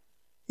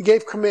 He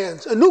gave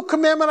commands. A new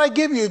commandment I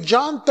give you,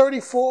 John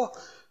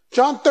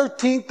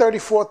 13,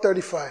 34,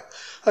 35.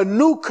 A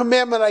new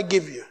commandment I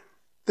give you,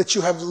 that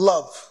you have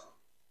love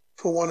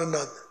for one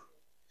another.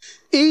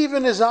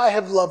 Even as I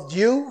have loved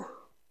you,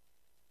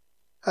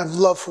 have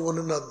love for one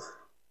another.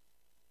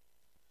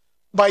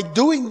 By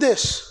doing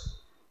this,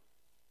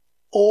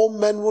 all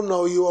men will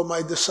know you are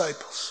my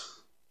disciples.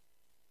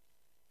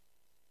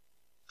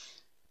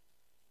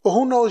 Well,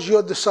 who knows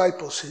you're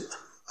disciples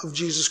of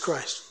Jesus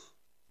Christ?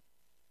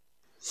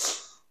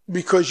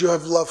 Because you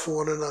have love for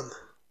one another.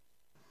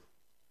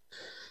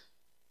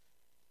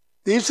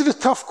 These are the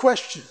tough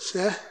questions,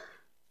 yeah?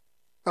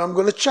 I'm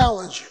going to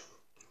challenge you.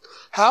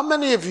 How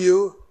many of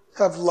you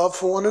have love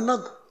for one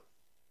another?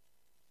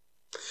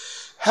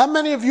 How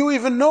many of you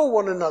even know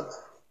one another?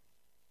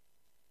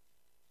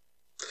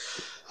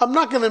 I'm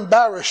not going to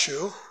embarrass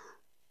you,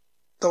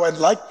 though I'd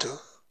like to,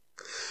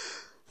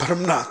 but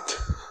I'm not.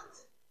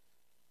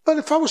 But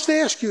if I was to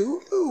ask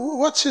you,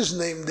 what's his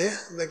name there,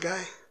 the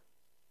guy?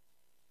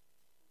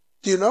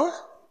 Do you know it?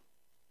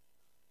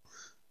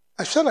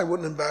 I said I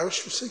wouldn't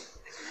embarrass you, see?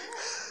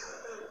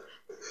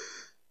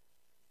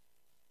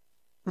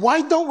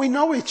 Why don't we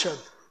know each other?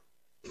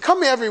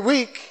 Come here every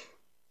week.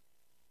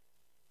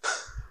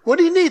 What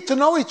do you need to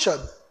know each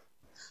other?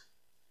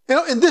 You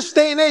know, in this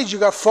day and age, you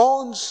got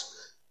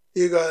phones,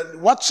 you got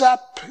WhatsApp,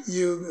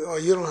 you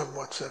don't have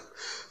WhatsApp,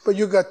 but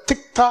you got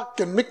TikTok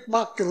and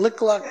Micmac and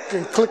Licklock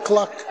and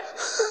Click-Clock.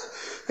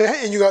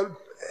 And you got,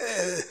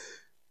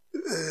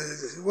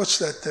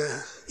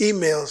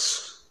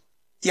 emails,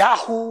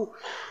 Yahoo,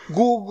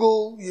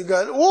 Google, you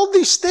got all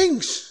these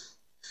things.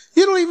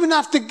 You don't even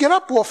have to get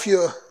up off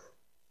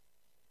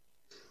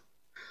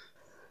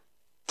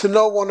to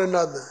know one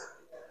another.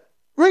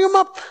 Ring them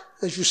up,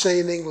 as you say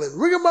in England.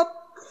 Ring them up.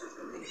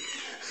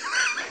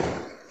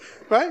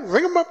 Right?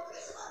 Ring them up.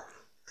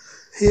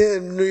 Here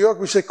in New York,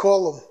 we say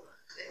call them.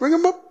 Ring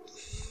them up.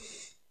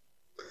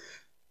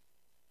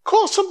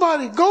 Call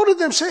somebody. Go to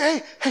them.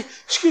 Say, hey,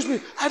 excuse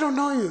me, I don't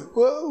know you.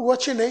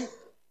 What's your name?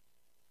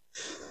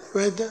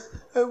 Right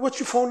there. What's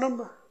your phone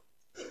number?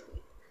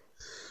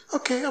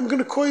 Okay, I'm going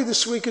to call you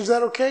this week. Is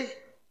that okay?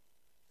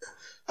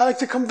 I'd like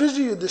to come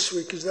visit you this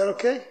week. Is that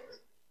okay?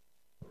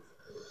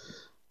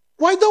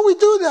 Why don't we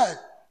do that?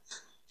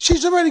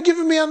 She's already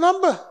given me a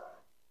number.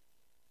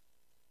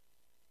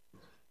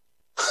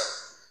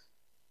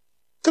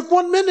 Took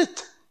 1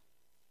 minute.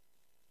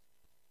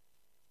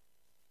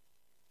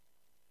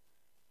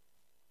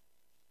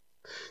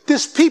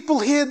 There's people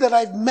here that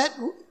I've met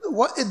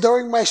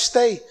during my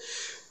stay,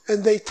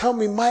 and they tell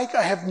me, Mike,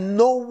 I have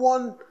no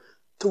one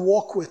to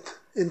walk with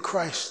in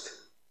Christ.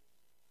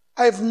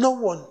 I have no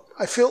one.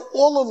 I feel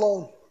all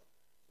alone.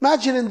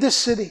 Imagine in this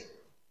city,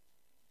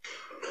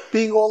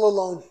 being all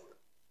alone.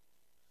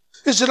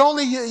 Is it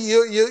only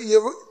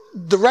your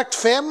direct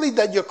family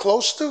that you're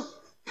close to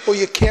or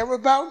you care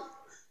about?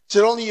 Is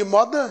it only your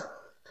mother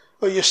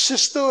or your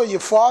sister or your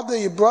father,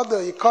 your brother,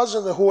 or your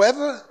cousin, or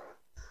whoever?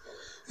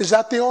 Is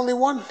that the only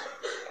one?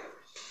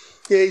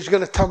 Yeah, he's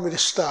going to tell me to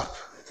stop.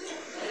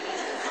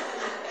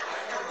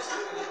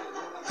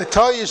 I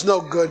tell you it's no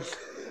good.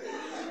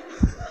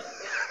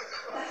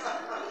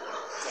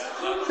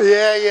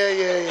 Yeah.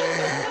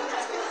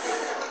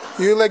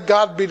 You let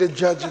God be the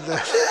judge of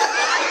that.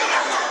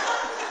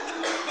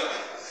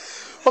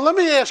 Well, let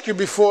me ask you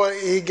before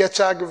he gets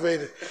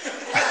aggravated.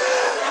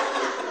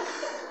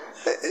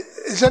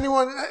 Does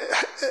anyone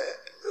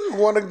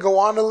want to go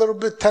on a little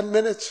bit, 10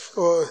 minutes?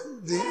 Or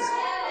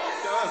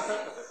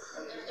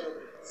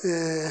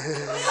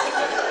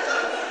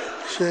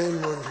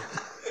shame on you.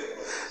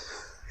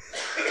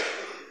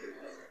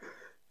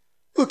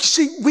 Look, you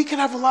see, we can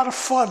have a lot of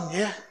fun,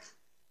 yeah?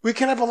 We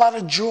can have a lot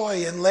of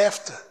joy and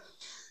laughter.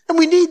 And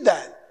we need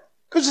that,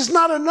 because there's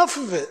not enough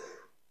of it.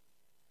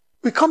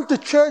 We come to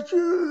church,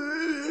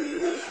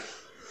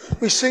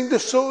 we sing the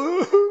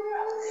song.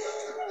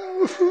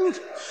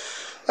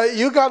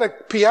 You got a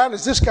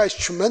pianist. This guy's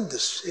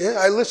tremendous. Yeah,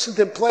 I listened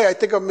to him play. I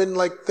think I'm in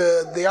like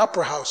the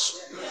opera house.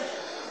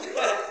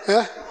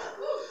 Yeah.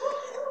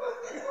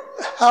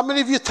 How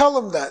many of you tell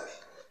him that?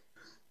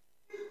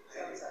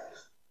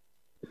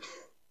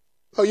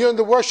 Oh, you're in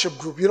the worship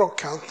group. You don't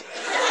count.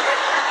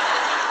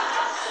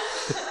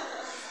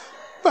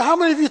 But how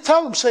many of you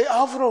tell him, say,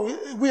 Alvaro,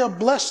 we are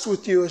blessed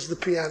with you as the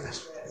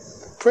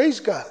pianist. Praise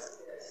God.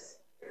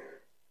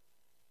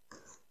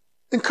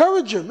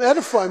 Encourage him,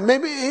 edify him.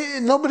 Maybe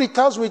nobody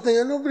tells me,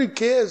 nobody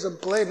cares. I'm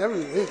playing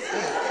every week.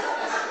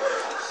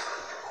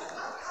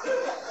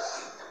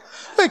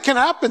 It can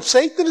happen.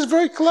 Satan is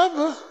very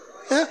clever.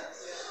 Yeah,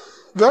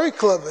 very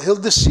clever. He'll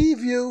deceive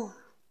you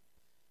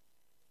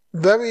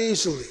very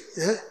easily.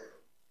 Yeah.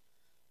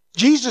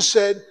 Jesus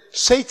said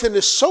Satan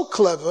is so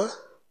clever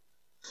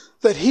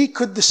that he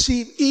could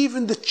deceive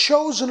even the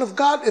chosen of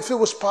God if it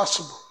was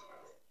possible.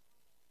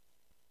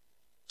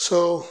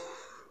 So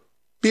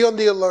be on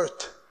the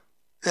alert.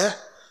 Yeah?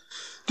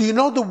 Do you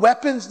know the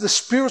weapons, the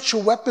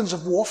spiritual weapons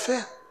of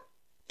warfare?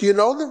 Do you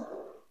know them?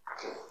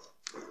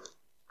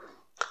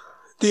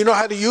 Do you know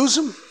how to use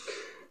them?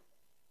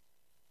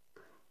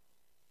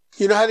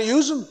 You know how to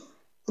use them?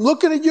 I'm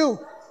looking at you.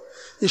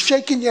 You're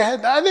shaking your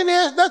head. I didn't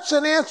ask. That's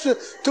an answer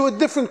to a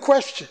different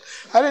question.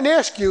 I didn't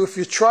ask you if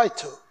you try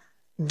to.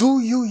 Do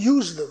you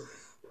use them?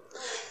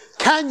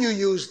 Can you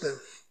use them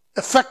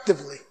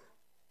effectively?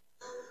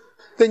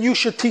 Then you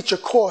should teach a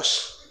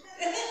course.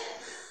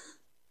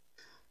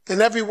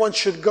 And everyone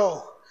should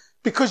go.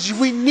 Because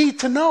we need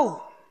to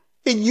know.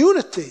 In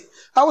unity.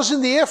 I was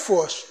in the Air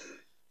Force.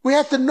 We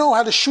had to know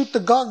how to shoot the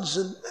guns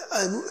and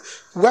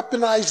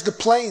weaponize the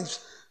planes.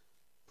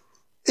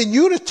 In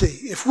unity.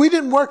 If we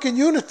didn't work in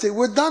unity,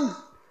 we're done.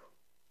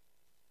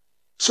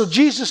 So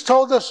Jesus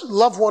told us,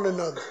 love one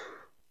another.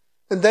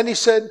 And then he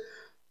said,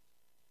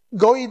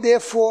 go ye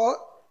therefore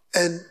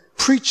and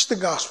preach the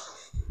gospel.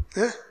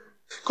 Yeah?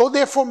 Go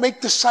therefore make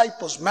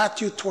disciples.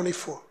 Matthew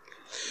 24.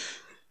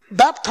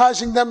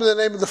 Baptizing them in the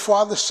name of the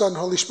Father, Son,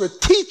 Holy Spirit.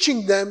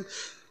 Teaching them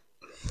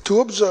to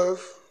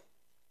observe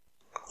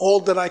all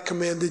that I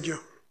commanded you.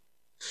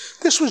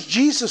 This was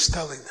Jesus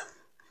telling them.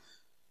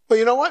 But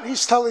you know what?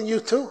 He's telling you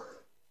too.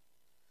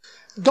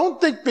 Don't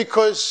think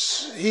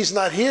because he's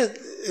not here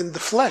in the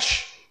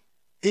flesh,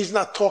 he's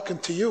not talking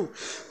to you.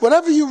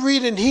 Whatever you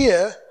read in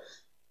here,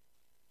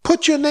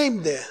 put your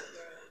name there.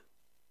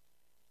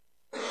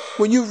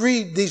 When you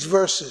read these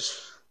verses.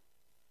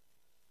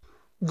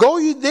 Go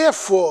ye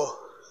therefore,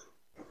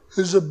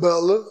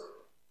 Isabella,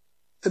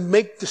 and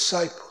make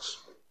disciples.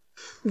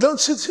 Don't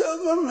sit here,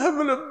 I'm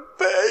having a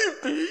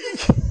baby.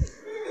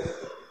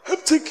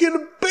 I'm taking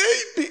a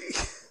baby.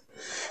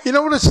 You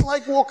know what it's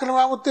like walking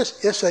around with this?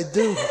 Yes, I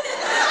do.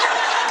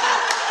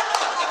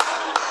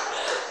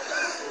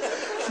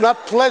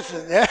 Not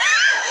pleasant, yeah?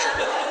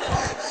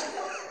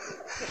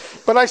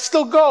 But I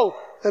still go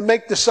and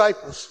make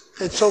disciples,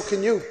 and so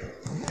can you.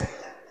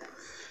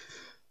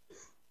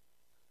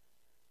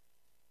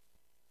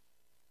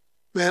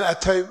 Man, I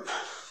tell you,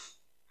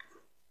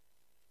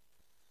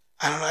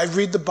 I don't know, I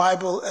read the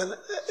Bible and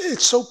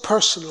it's so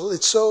personal,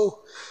 it's so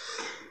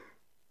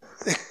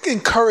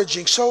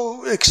encouraging,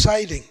 so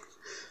exciting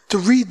to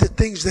read the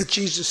things that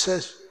Jesus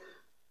says.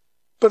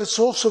 But it's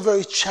also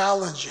very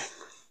challenging.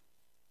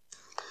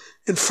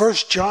 In 1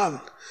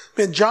 John,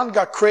 man, John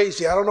got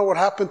crazy. I don't know what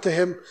happened to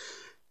him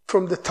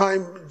from the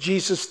time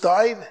Jesus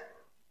died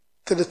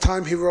to the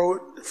time he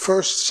wrote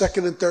 1st,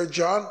 2nd, and 3rd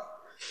John.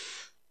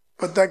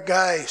 But that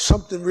guy,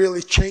 something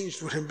really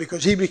changed with him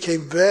because he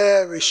became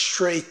very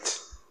straight.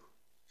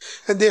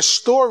 And there's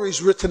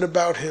stories written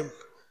about him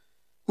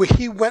where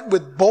he went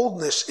with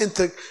boldness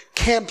into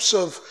camps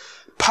of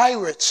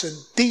pirates and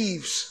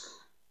thieves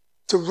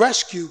to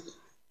rescue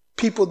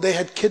people they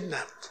had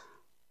kidnapped,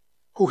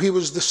 who he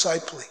was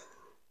discipling.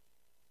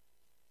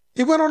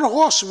 He went on a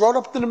horse and rode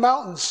up to the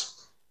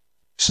mountains.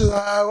 He said,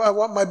 I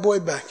want my boy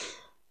back.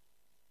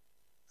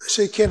 I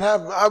said, you can't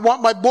have him. I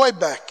want my boy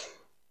back.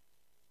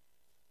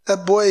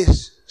 That boy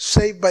is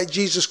saved by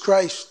Jesus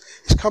Christ.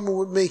 He's coming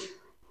with me.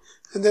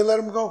 And they let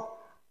him go.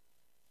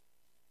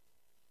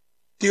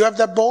 Do you have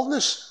that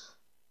boldness?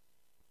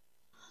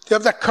 Do you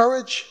have that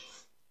courage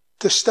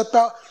to step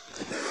out?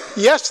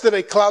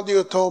 Yesterday,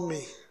 Claudio told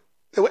me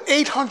there were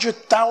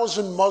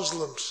 800,000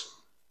 Muslims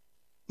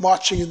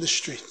marching in the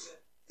street.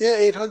 Yeah,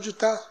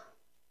 800,000.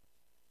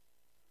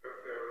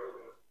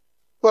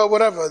 Well,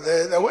 whatever.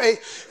 There were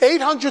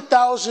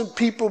 800,000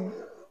 people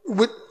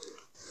with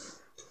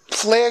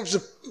flags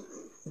of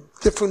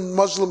different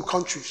Muslim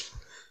countries.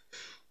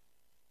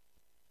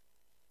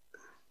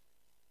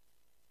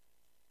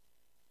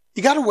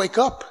 You got to wake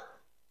up.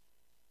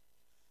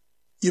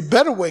 You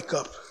better wake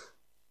up.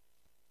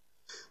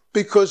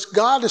 Because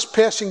God is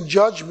passing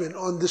judgment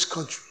on this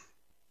country.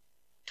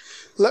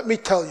 Let me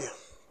tell you.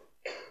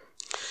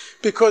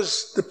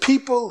 Because the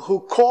people who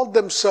called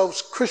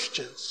themselves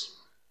Christians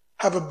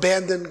have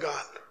abandoned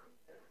God.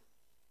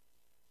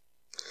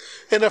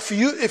 And if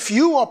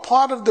you are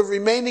part of the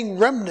remaining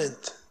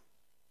remnant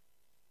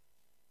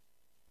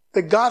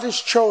that God has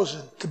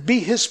chosen to be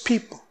his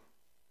people,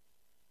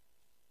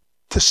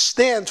 to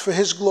stand for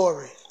his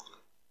glory,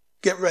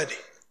 get ready.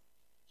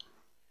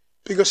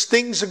 Because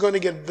things are going to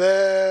get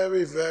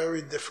very,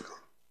 very difficult.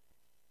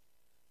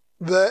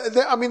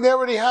 They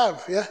already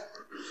have, yeah?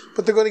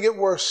 But they're going to get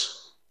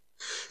worse.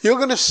 You're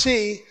going to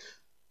see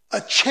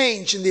a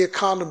change in the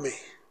economy.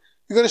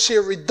 You're going to see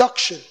a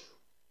reduction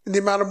in the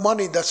amount of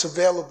money that's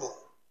available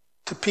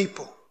to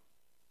people.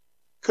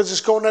 Because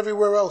it's going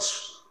everywhere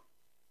else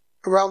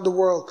around the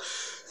world.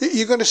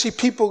 You're going to see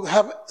people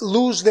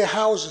lose their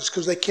houses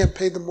because they can't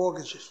pay the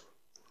mortgages.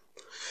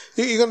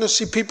 You're going to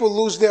see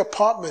people lose their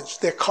apartments,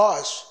 their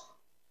cars,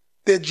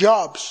 their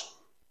jobs.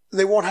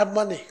 They won't have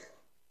money.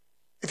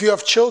 If you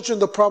have children,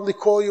 they'll probably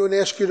call you and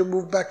ask you to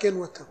move back in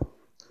with them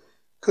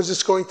because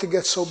it's going to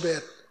get so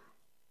bad.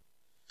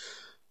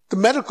 The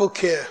medical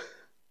care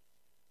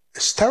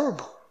is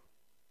terrible.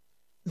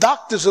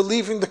 Doctors are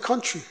leaving the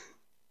country.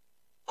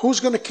 Who's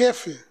going to care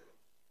for you?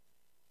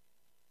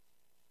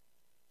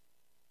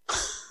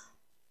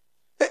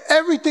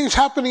 Everything's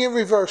happening in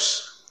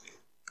reverse.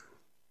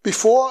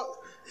 Before,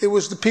 it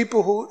was the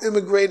people who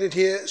immigrated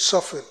here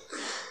suffered.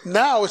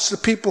 Now it's the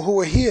people who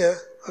are here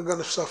are going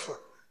to suffer.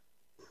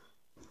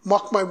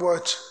 Mark my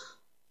words.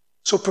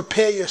 So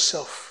prepare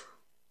yourself.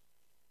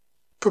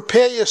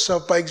 Prepare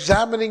yourself by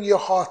examining your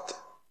heart.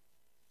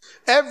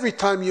 Every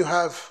time you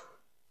have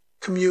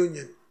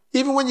communion,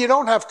 even when you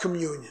don't have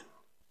communion,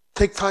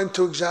 take time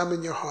to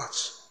examine your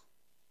hearts.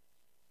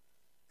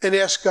 And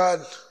ask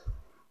God,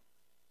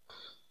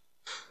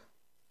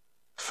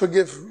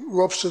 forgive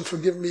Robson,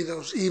 forgive me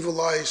those evil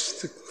eyes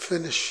to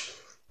finish.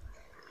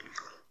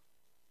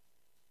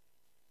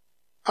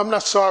 I'm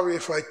not sorry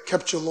if I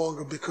kept you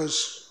longer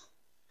because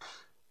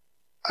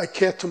I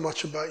care too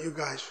much about you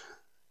guys.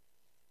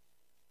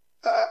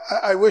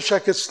 I wish I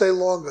could stay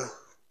longer.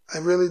 I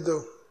really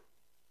do.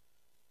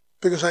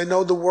 Because I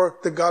know the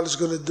work that God is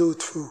going to do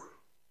through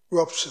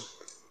Robson.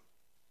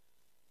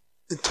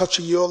 In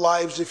touching your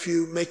lives if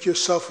you make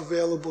yourself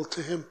available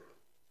to him.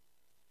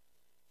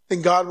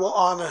 And God will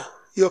honor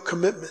your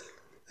commitment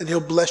and he'll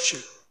bless you.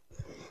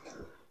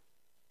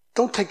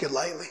 Don't take it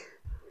lightly.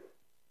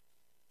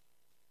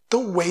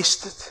 Don't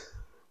waste it.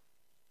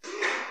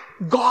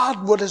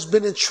 Guard what has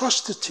been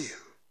entrusted to you.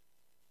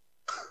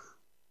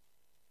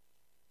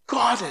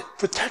 Guard it.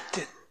 Protect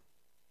it.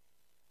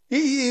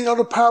 You know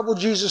the parable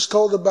Jesus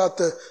told about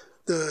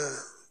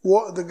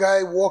the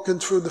guy walking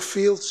through the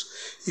fields?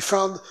 He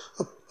found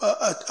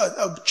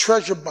a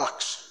treasure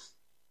box.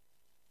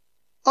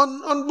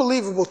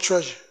 Unbelievable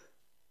treasure.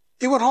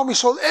 He went home, he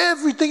sold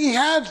everything he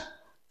had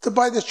to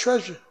buy the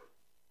treasure.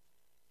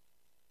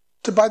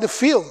 To buy the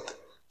field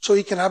so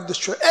he can have this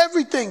treasure.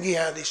 Everything he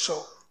had, he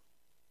sold.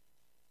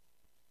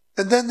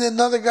 And then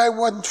another guy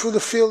went through the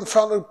field and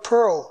found a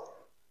pearl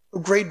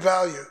of great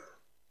value.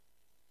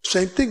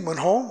 Same thing, went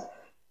home,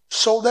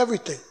 sold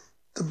everything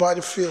to buy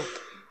the field.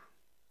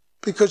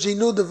 Because he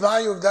knew the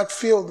value of that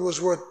field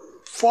was worth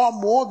far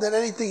more than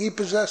anything he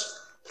possessed.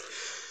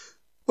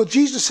 Well,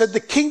 Jesus said the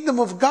kingdom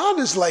of God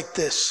is like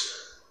this.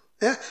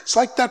 Yeah, it's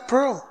like that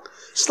pearl.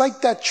 It's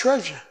like that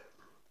treasure.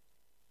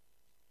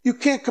 You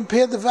can't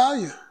compare the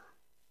value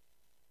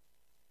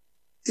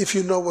if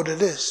you know what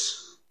it is.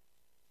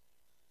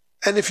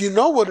 And if you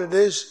know what it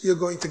is, you're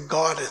going to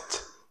guard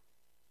it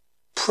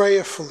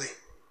prayerfully,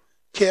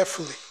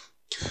 carefully.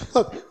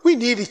 Look, we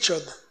need each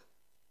other.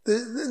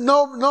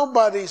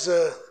 Nobody's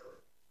I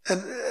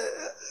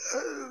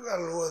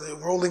don't know what a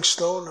Rolling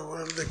Stone or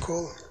whatever they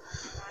call it.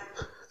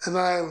 An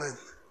island.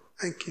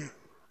 Thank you.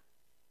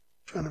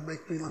 Trying to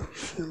make me look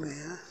silly,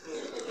 huh?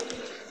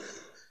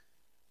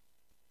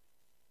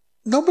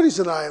 Nobody's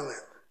an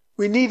island.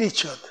 We need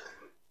each other.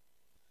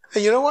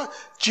 And you know what?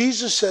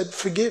 Jesus said,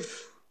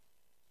 forgive.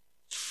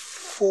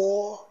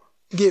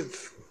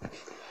 Forgive.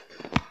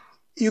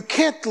 You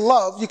can't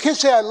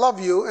say I love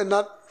you and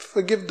not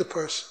forgive the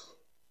person.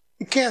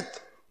 You can't.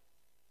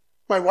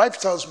 My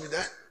wife tells me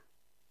that.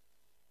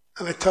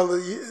 And I tell her,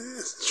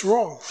 it's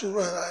wrong. She says,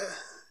 well,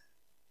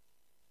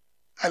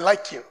 I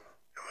like you.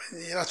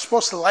 You're not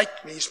supposed to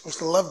like me. You're supposed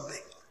to love me.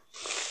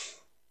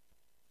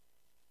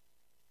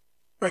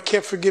 I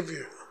can't forgive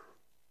you.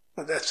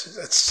 But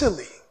that's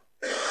silly.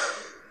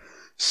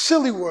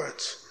 Silly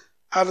words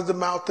out of the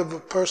mouth of a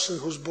person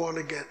who's born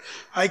again.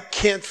 I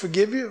can't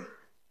forgive you.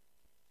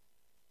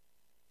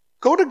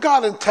 Go to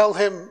God and tell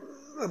him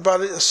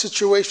about a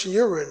situation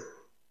you're in.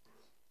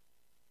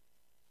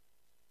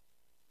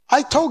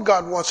 I told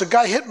God once, a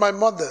guy hit my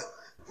mother.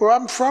 Where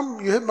I'm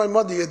from, you hit my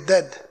mother, you're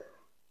dead.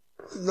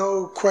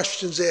 No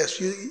questions asked.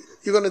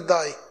 You're going to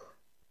die.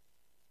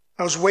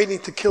 I was waiting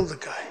to kill the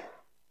guy.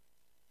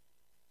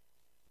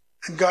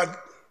 And God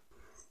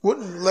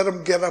wouldn't let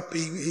him get up.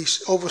 He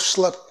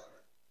overslept.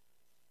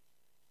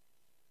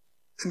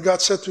 And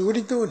God said to me, what are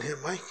you doing here,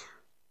 Mike?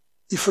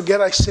 You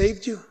forget I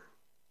saved you?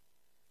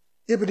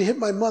 Yeah, but he hit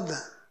my mother.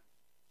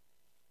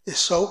 Yeah,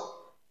 so?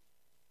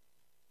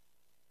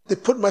 They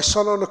put my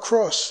son on the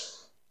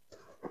cross.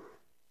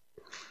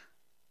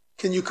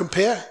 Can you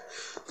compare?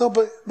 No,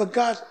 but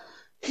God,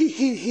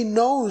 he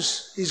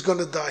knows he's going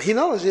to die. He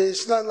knows.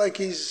 It's not like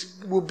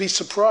will be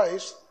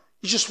surprised.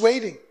 He's just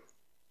waiting.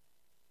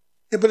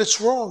 Yeah, but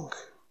it's wrong.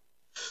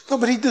 No,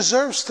 but he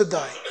deserves to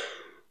die.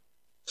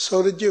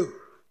 So did you.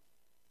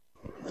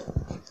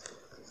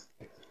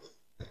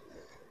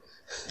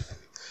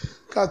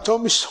 God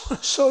told me,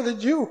 so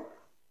did you.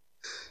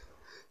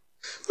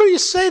 What do you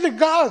say to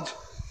God?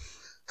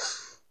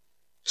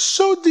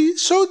 So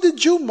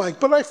did you, Mike,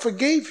 but I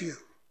forgave you.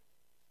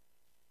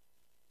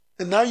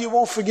 And now you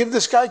won't forgive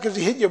this guy because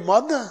he hit your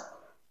mother?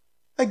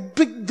 Like,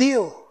 big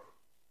deal.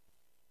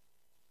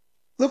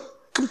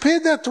 Look, compare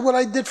that to what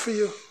I did for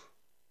you.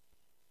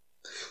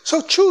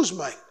 So choose,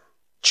 Mike.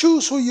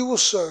 Choose who you will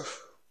serve.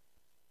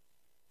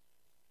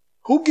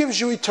 Who gives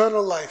you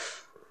eternal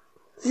life?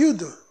 You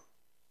do.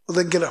 Well,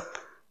 then get up.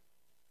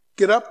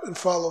 Get up and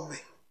follow me.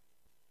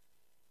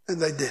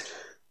 And I did.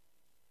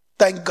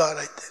 Thank God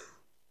I did.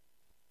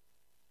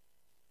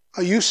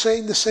 Are you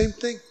saying the same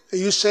thing? Are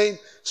you saying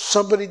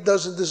somebody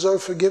doesn't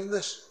deserve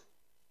forgiveness?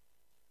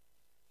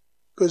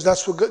 Because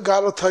that's what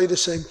God will tell you the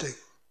same thing.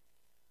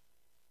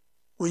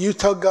 When you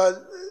tell God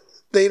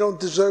they don't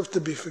deserve to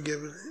be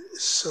forgiven,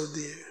 so do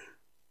you.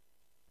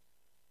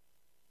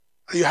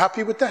 Are you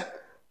happy with that?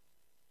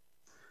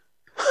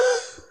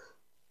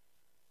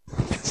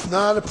 It's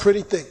not a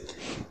pretty thing.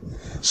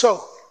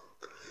 So,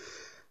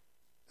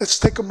 let's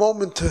take a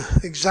moment to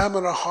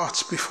examine our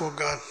hearts before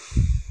God.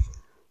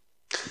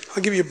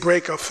 I'll give you a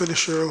break. I'll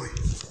finish early.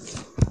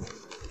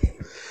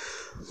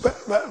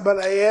 But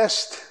I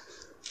asked,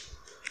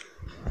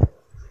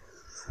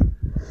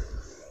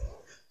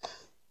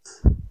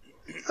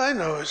 I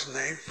know his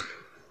name,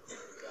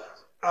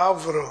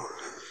 Alvaro.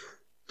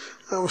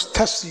 I was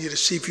testing you to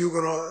see if you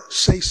were going to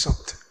say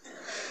something.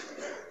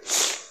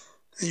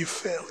 And you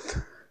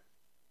failed.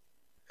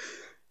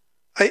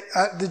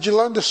 Did you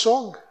learn the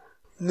song?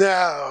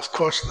 No, of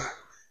course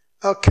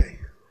not. Okay.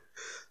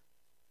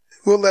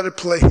 We'll let it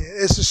play here.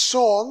 It's a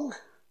song.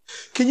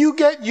 Can you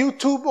get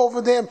YouTube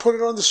over there and put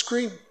it on the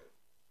screen?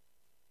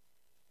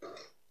 I'm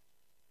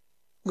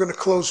going to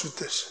close with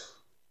this.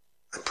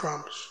 I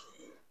promise.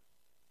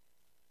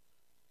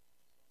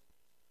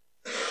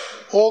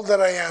 All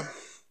that I am.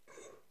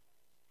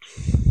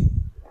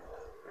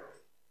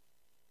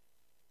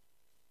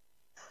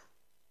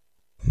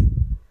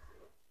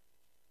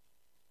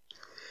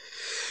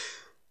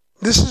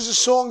 This is a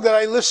song that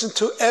I listen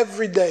to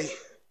every day.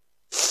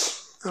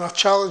 And I'll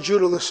challenge you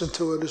to listen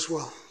to it as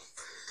well.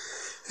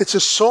 It's a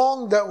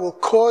song that will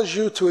cause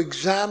you to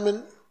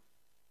examine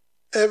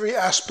every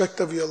aspect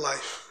of your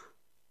life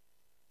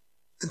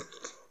and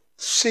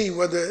see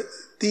whether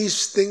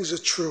these things are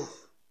true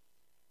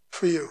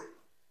for you.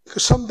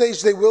 Because some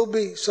days they will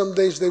be, some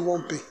days they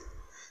won't be.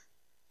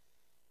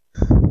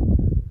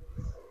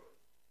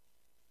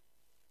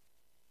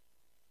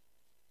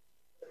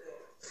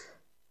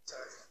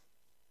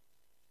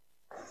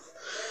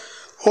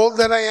 All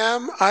that I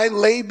am, I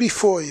lay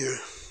before you.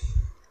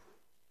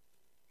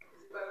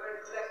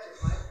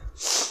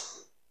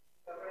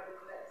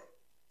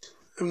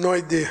 I have no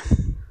idea.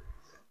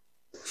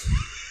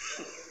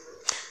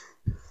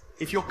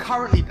 If you're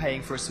currently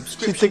paying for a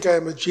subscription... Do you think I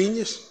am a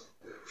genius?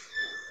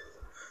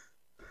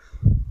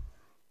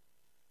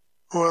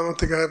 Oh, I don't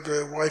think I have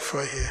the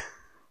Wi-Fi here.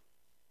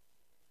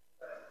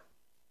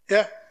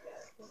 Yeah?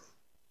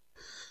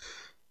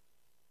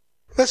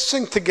 Let's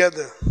sing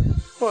together.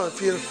 Well,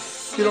 if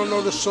you don't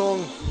know the song,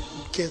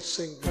 you can't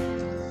sing.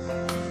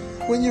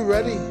 When you're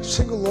ready,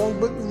 sing along,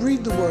 but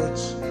read the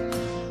words.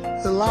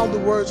 Allow the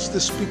words to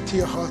speak to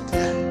your heart.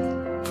 Yeah.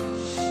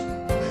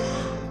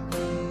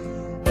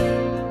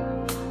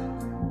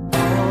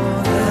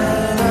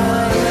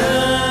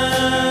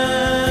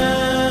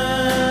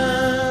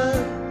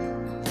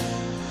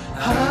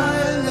 I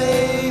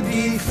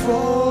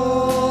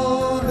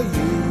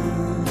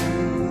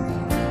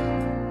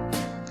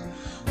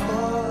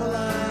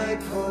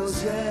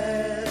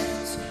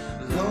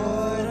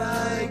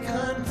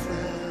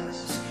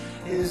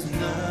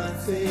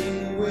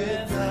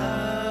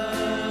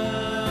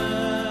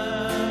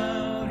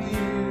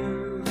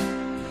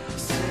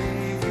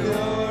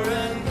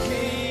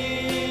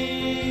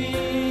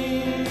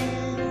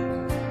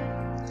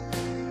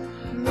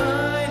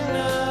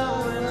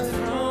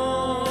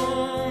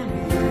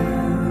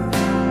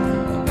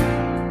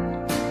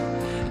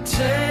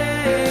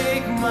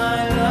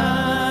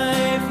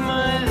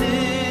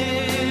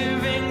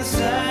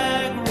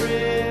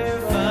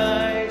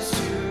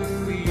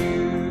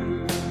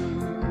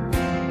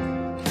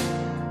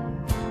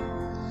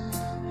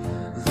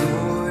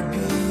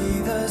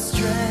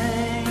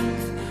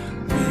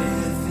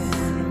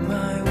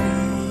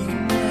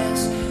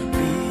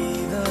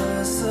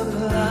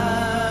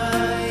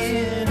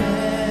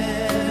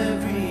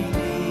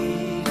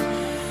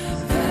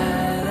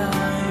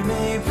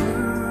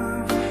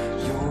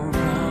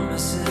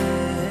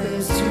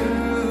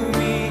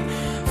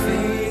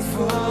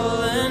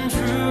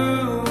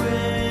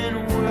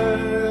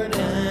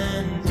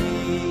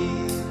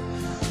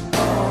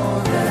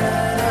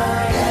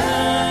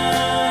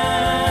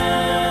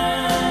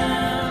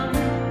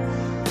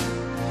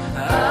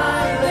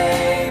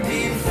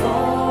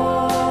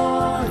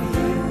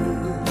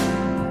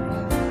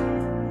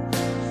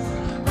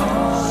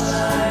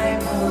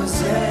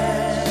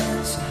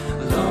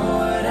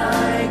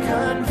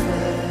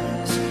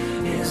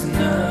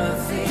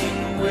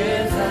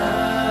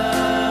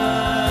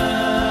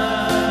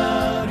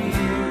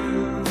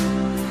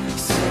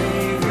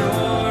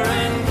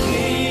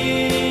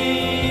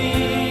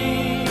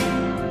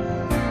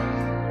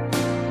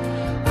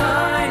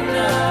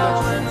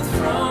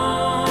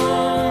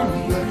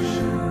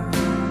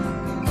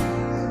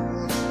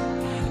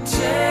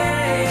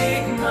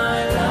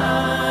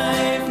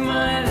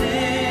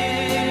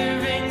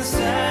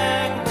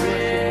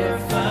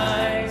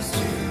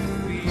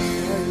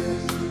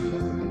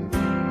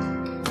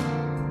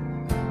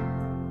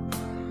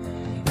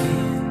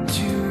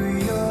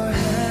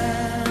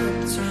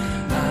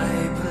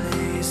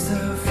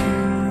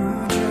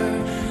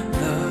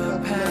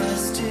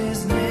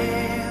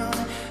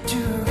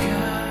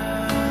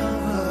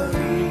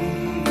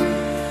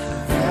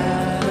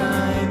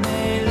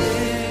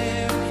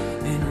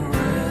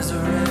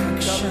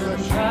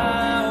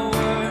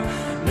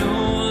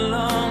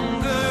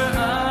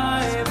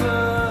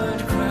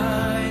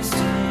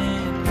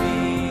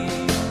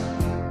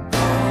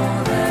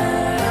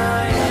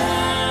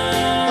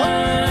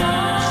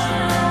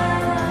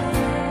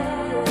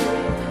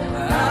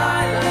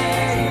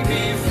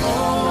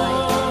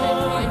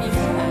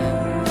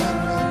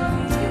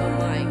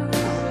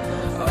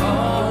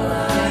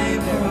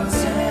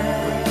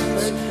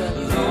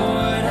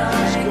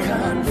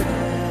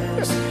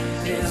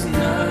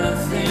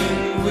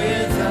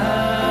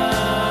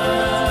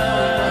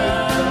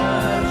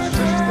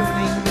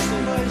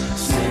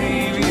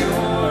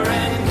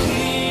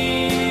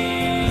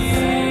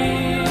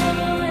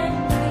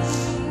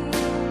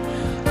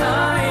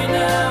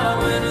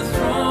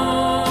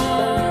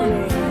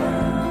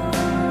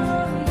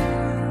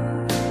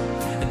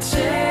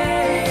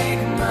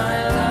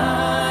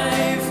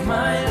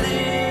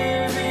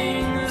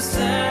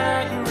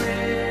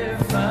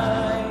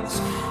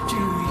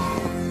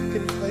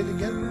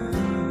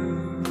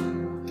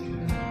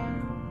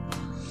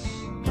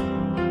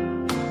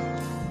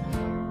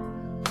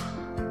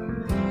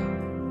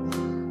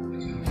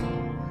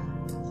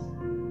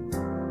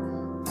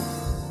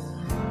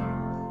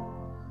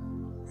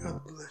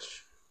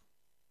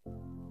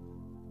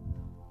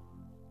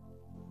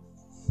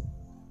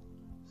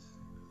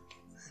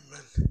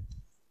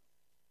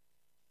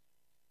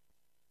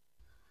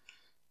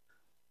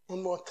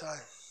One more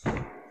time.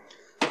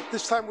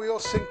 This time we all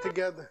sing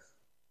together.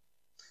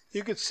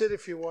 You could sit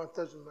if you want,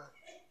 doesn't matter.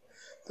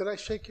 Did I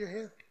shake your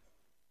hand?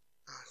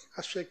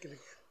 I'll shake it again.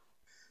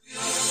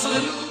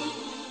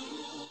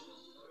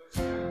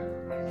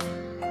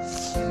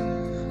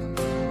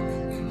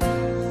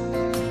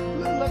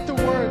 Let the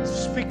words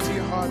speak to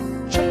your heart.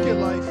 Check your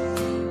life.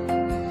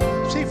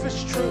 See if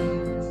it's true.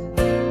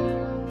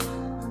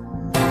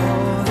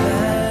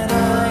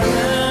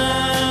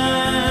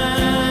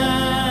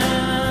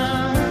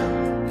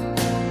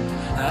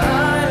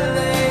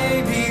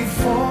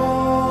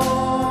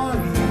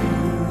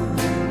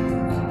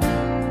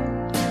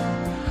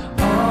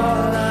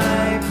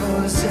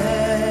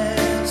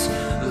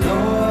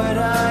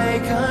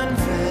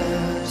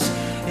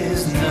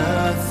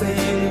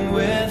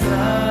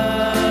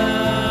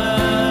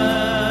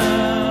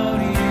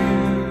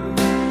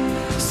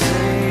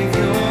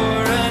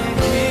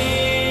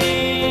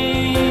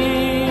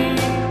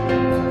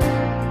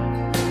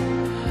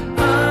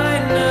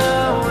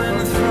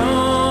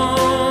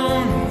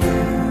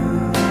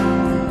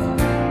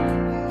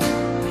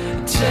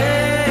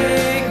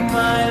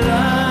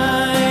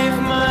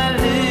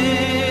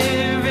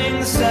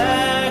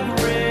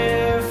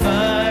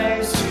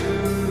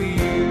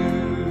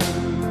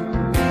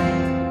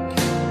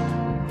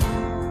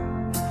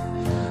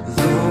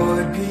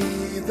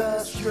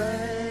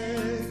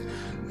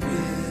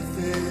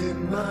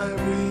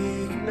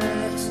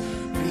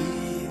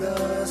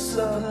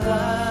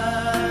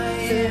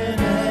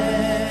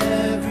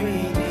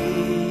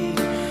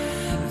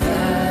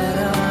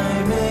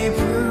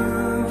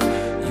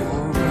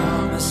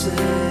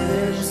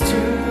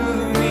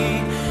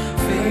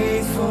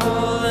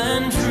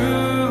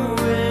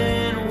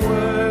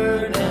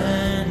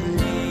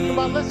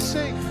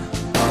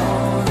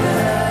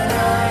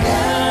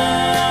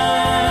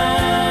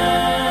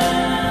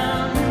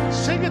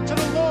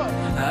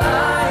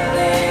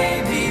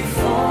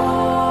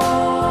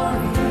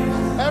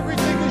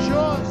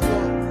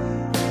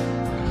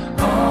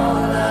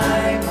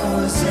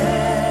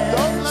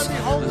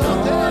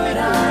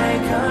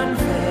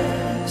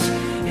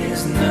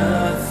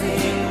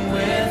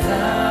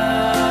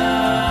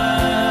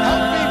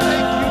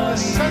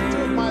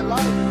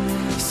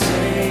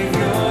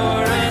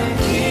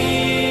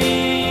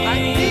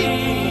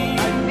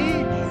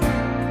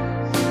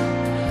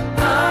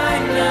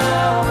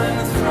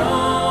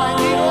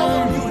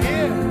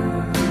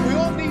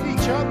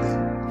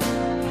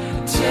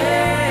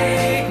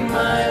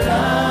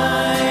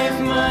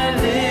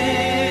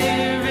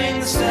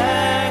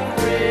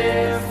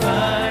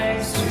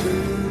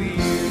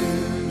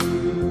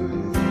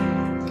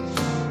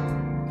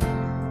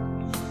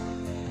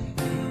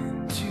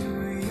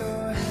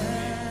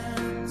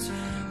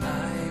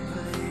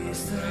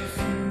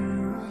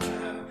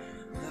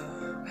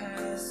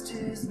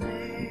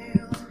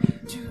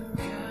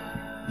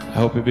 I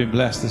hope you've been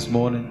blessed this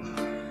morning.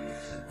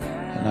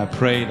 And I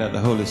pray that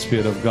the Holy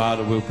Spirit of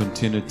God will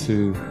continue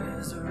to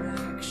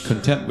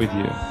contend with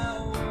you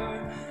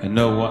and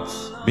know what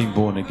being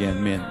born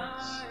again means.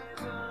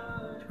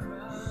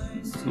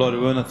 Lord,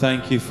 we want to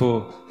thank you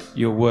for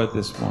your word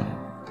this morning.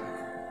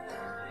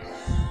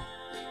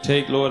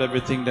 Take, Lord,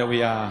 everything that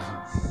we are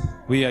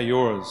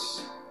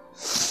yours.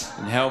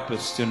 And help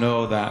us to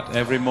know that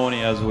every morning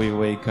as we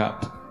wake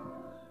up,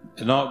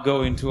 and not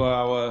go into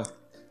our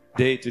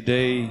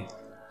day-to-day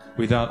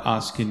without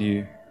asking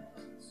you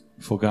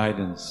for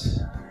guidance.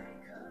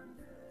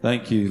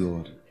 Thank you,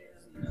 Lord.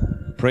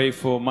 Pray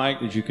for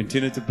Mike that you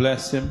continue to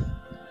bless him,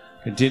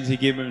 continue to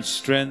give him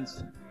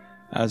strength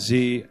as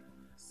he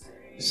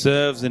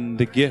serves in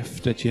the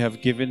gift that you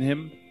have given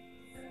him.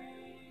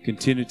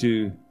 Continue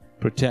to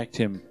protect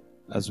him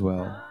as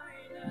well.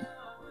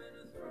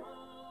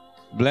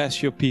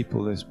 Bless your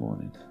people this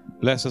morning.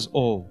 Bless us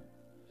all.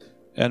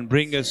 And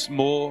bring us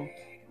more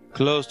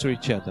close to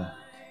each other.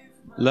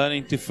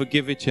 Learning to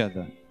forgive each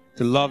other.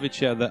 To love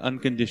each other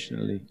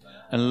unconditionally.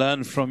 And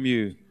learn from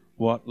you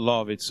what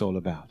love it's all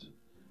about.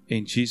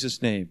 In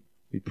Jesus' name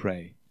we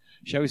pray.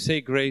 Shall we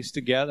say grace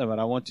together? But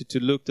I want you to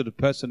look to the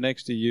person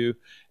next to you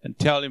and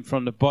tell him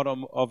from the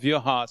bottom of your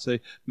heart, say,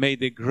 may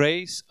the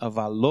grace of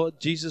our Lord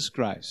Jesus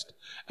Christ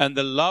and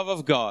the love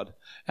of God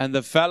and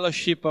the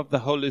fellowship of the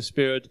Holy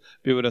Spirit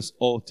be with us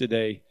all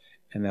today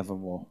and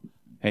evermore.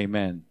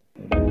 Amen.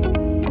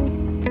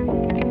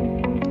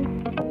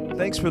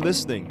 Thanks for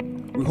listening.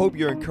 We hope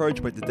you're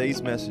encouraged by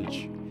today's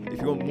message.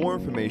 If you want more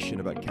information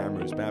about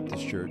Camrose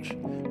Baptist Church,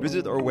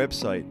 visit our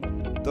website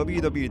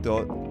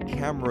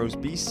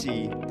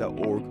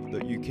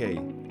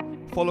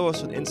www.camrosebc.org.uk. Follow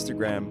us on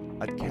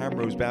Instagram at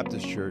Camrose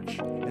Baptist Church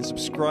and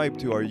subscribe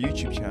to our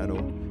YouTube channel,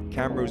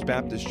 Camrose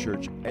Baptist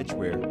Church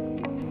Edgware.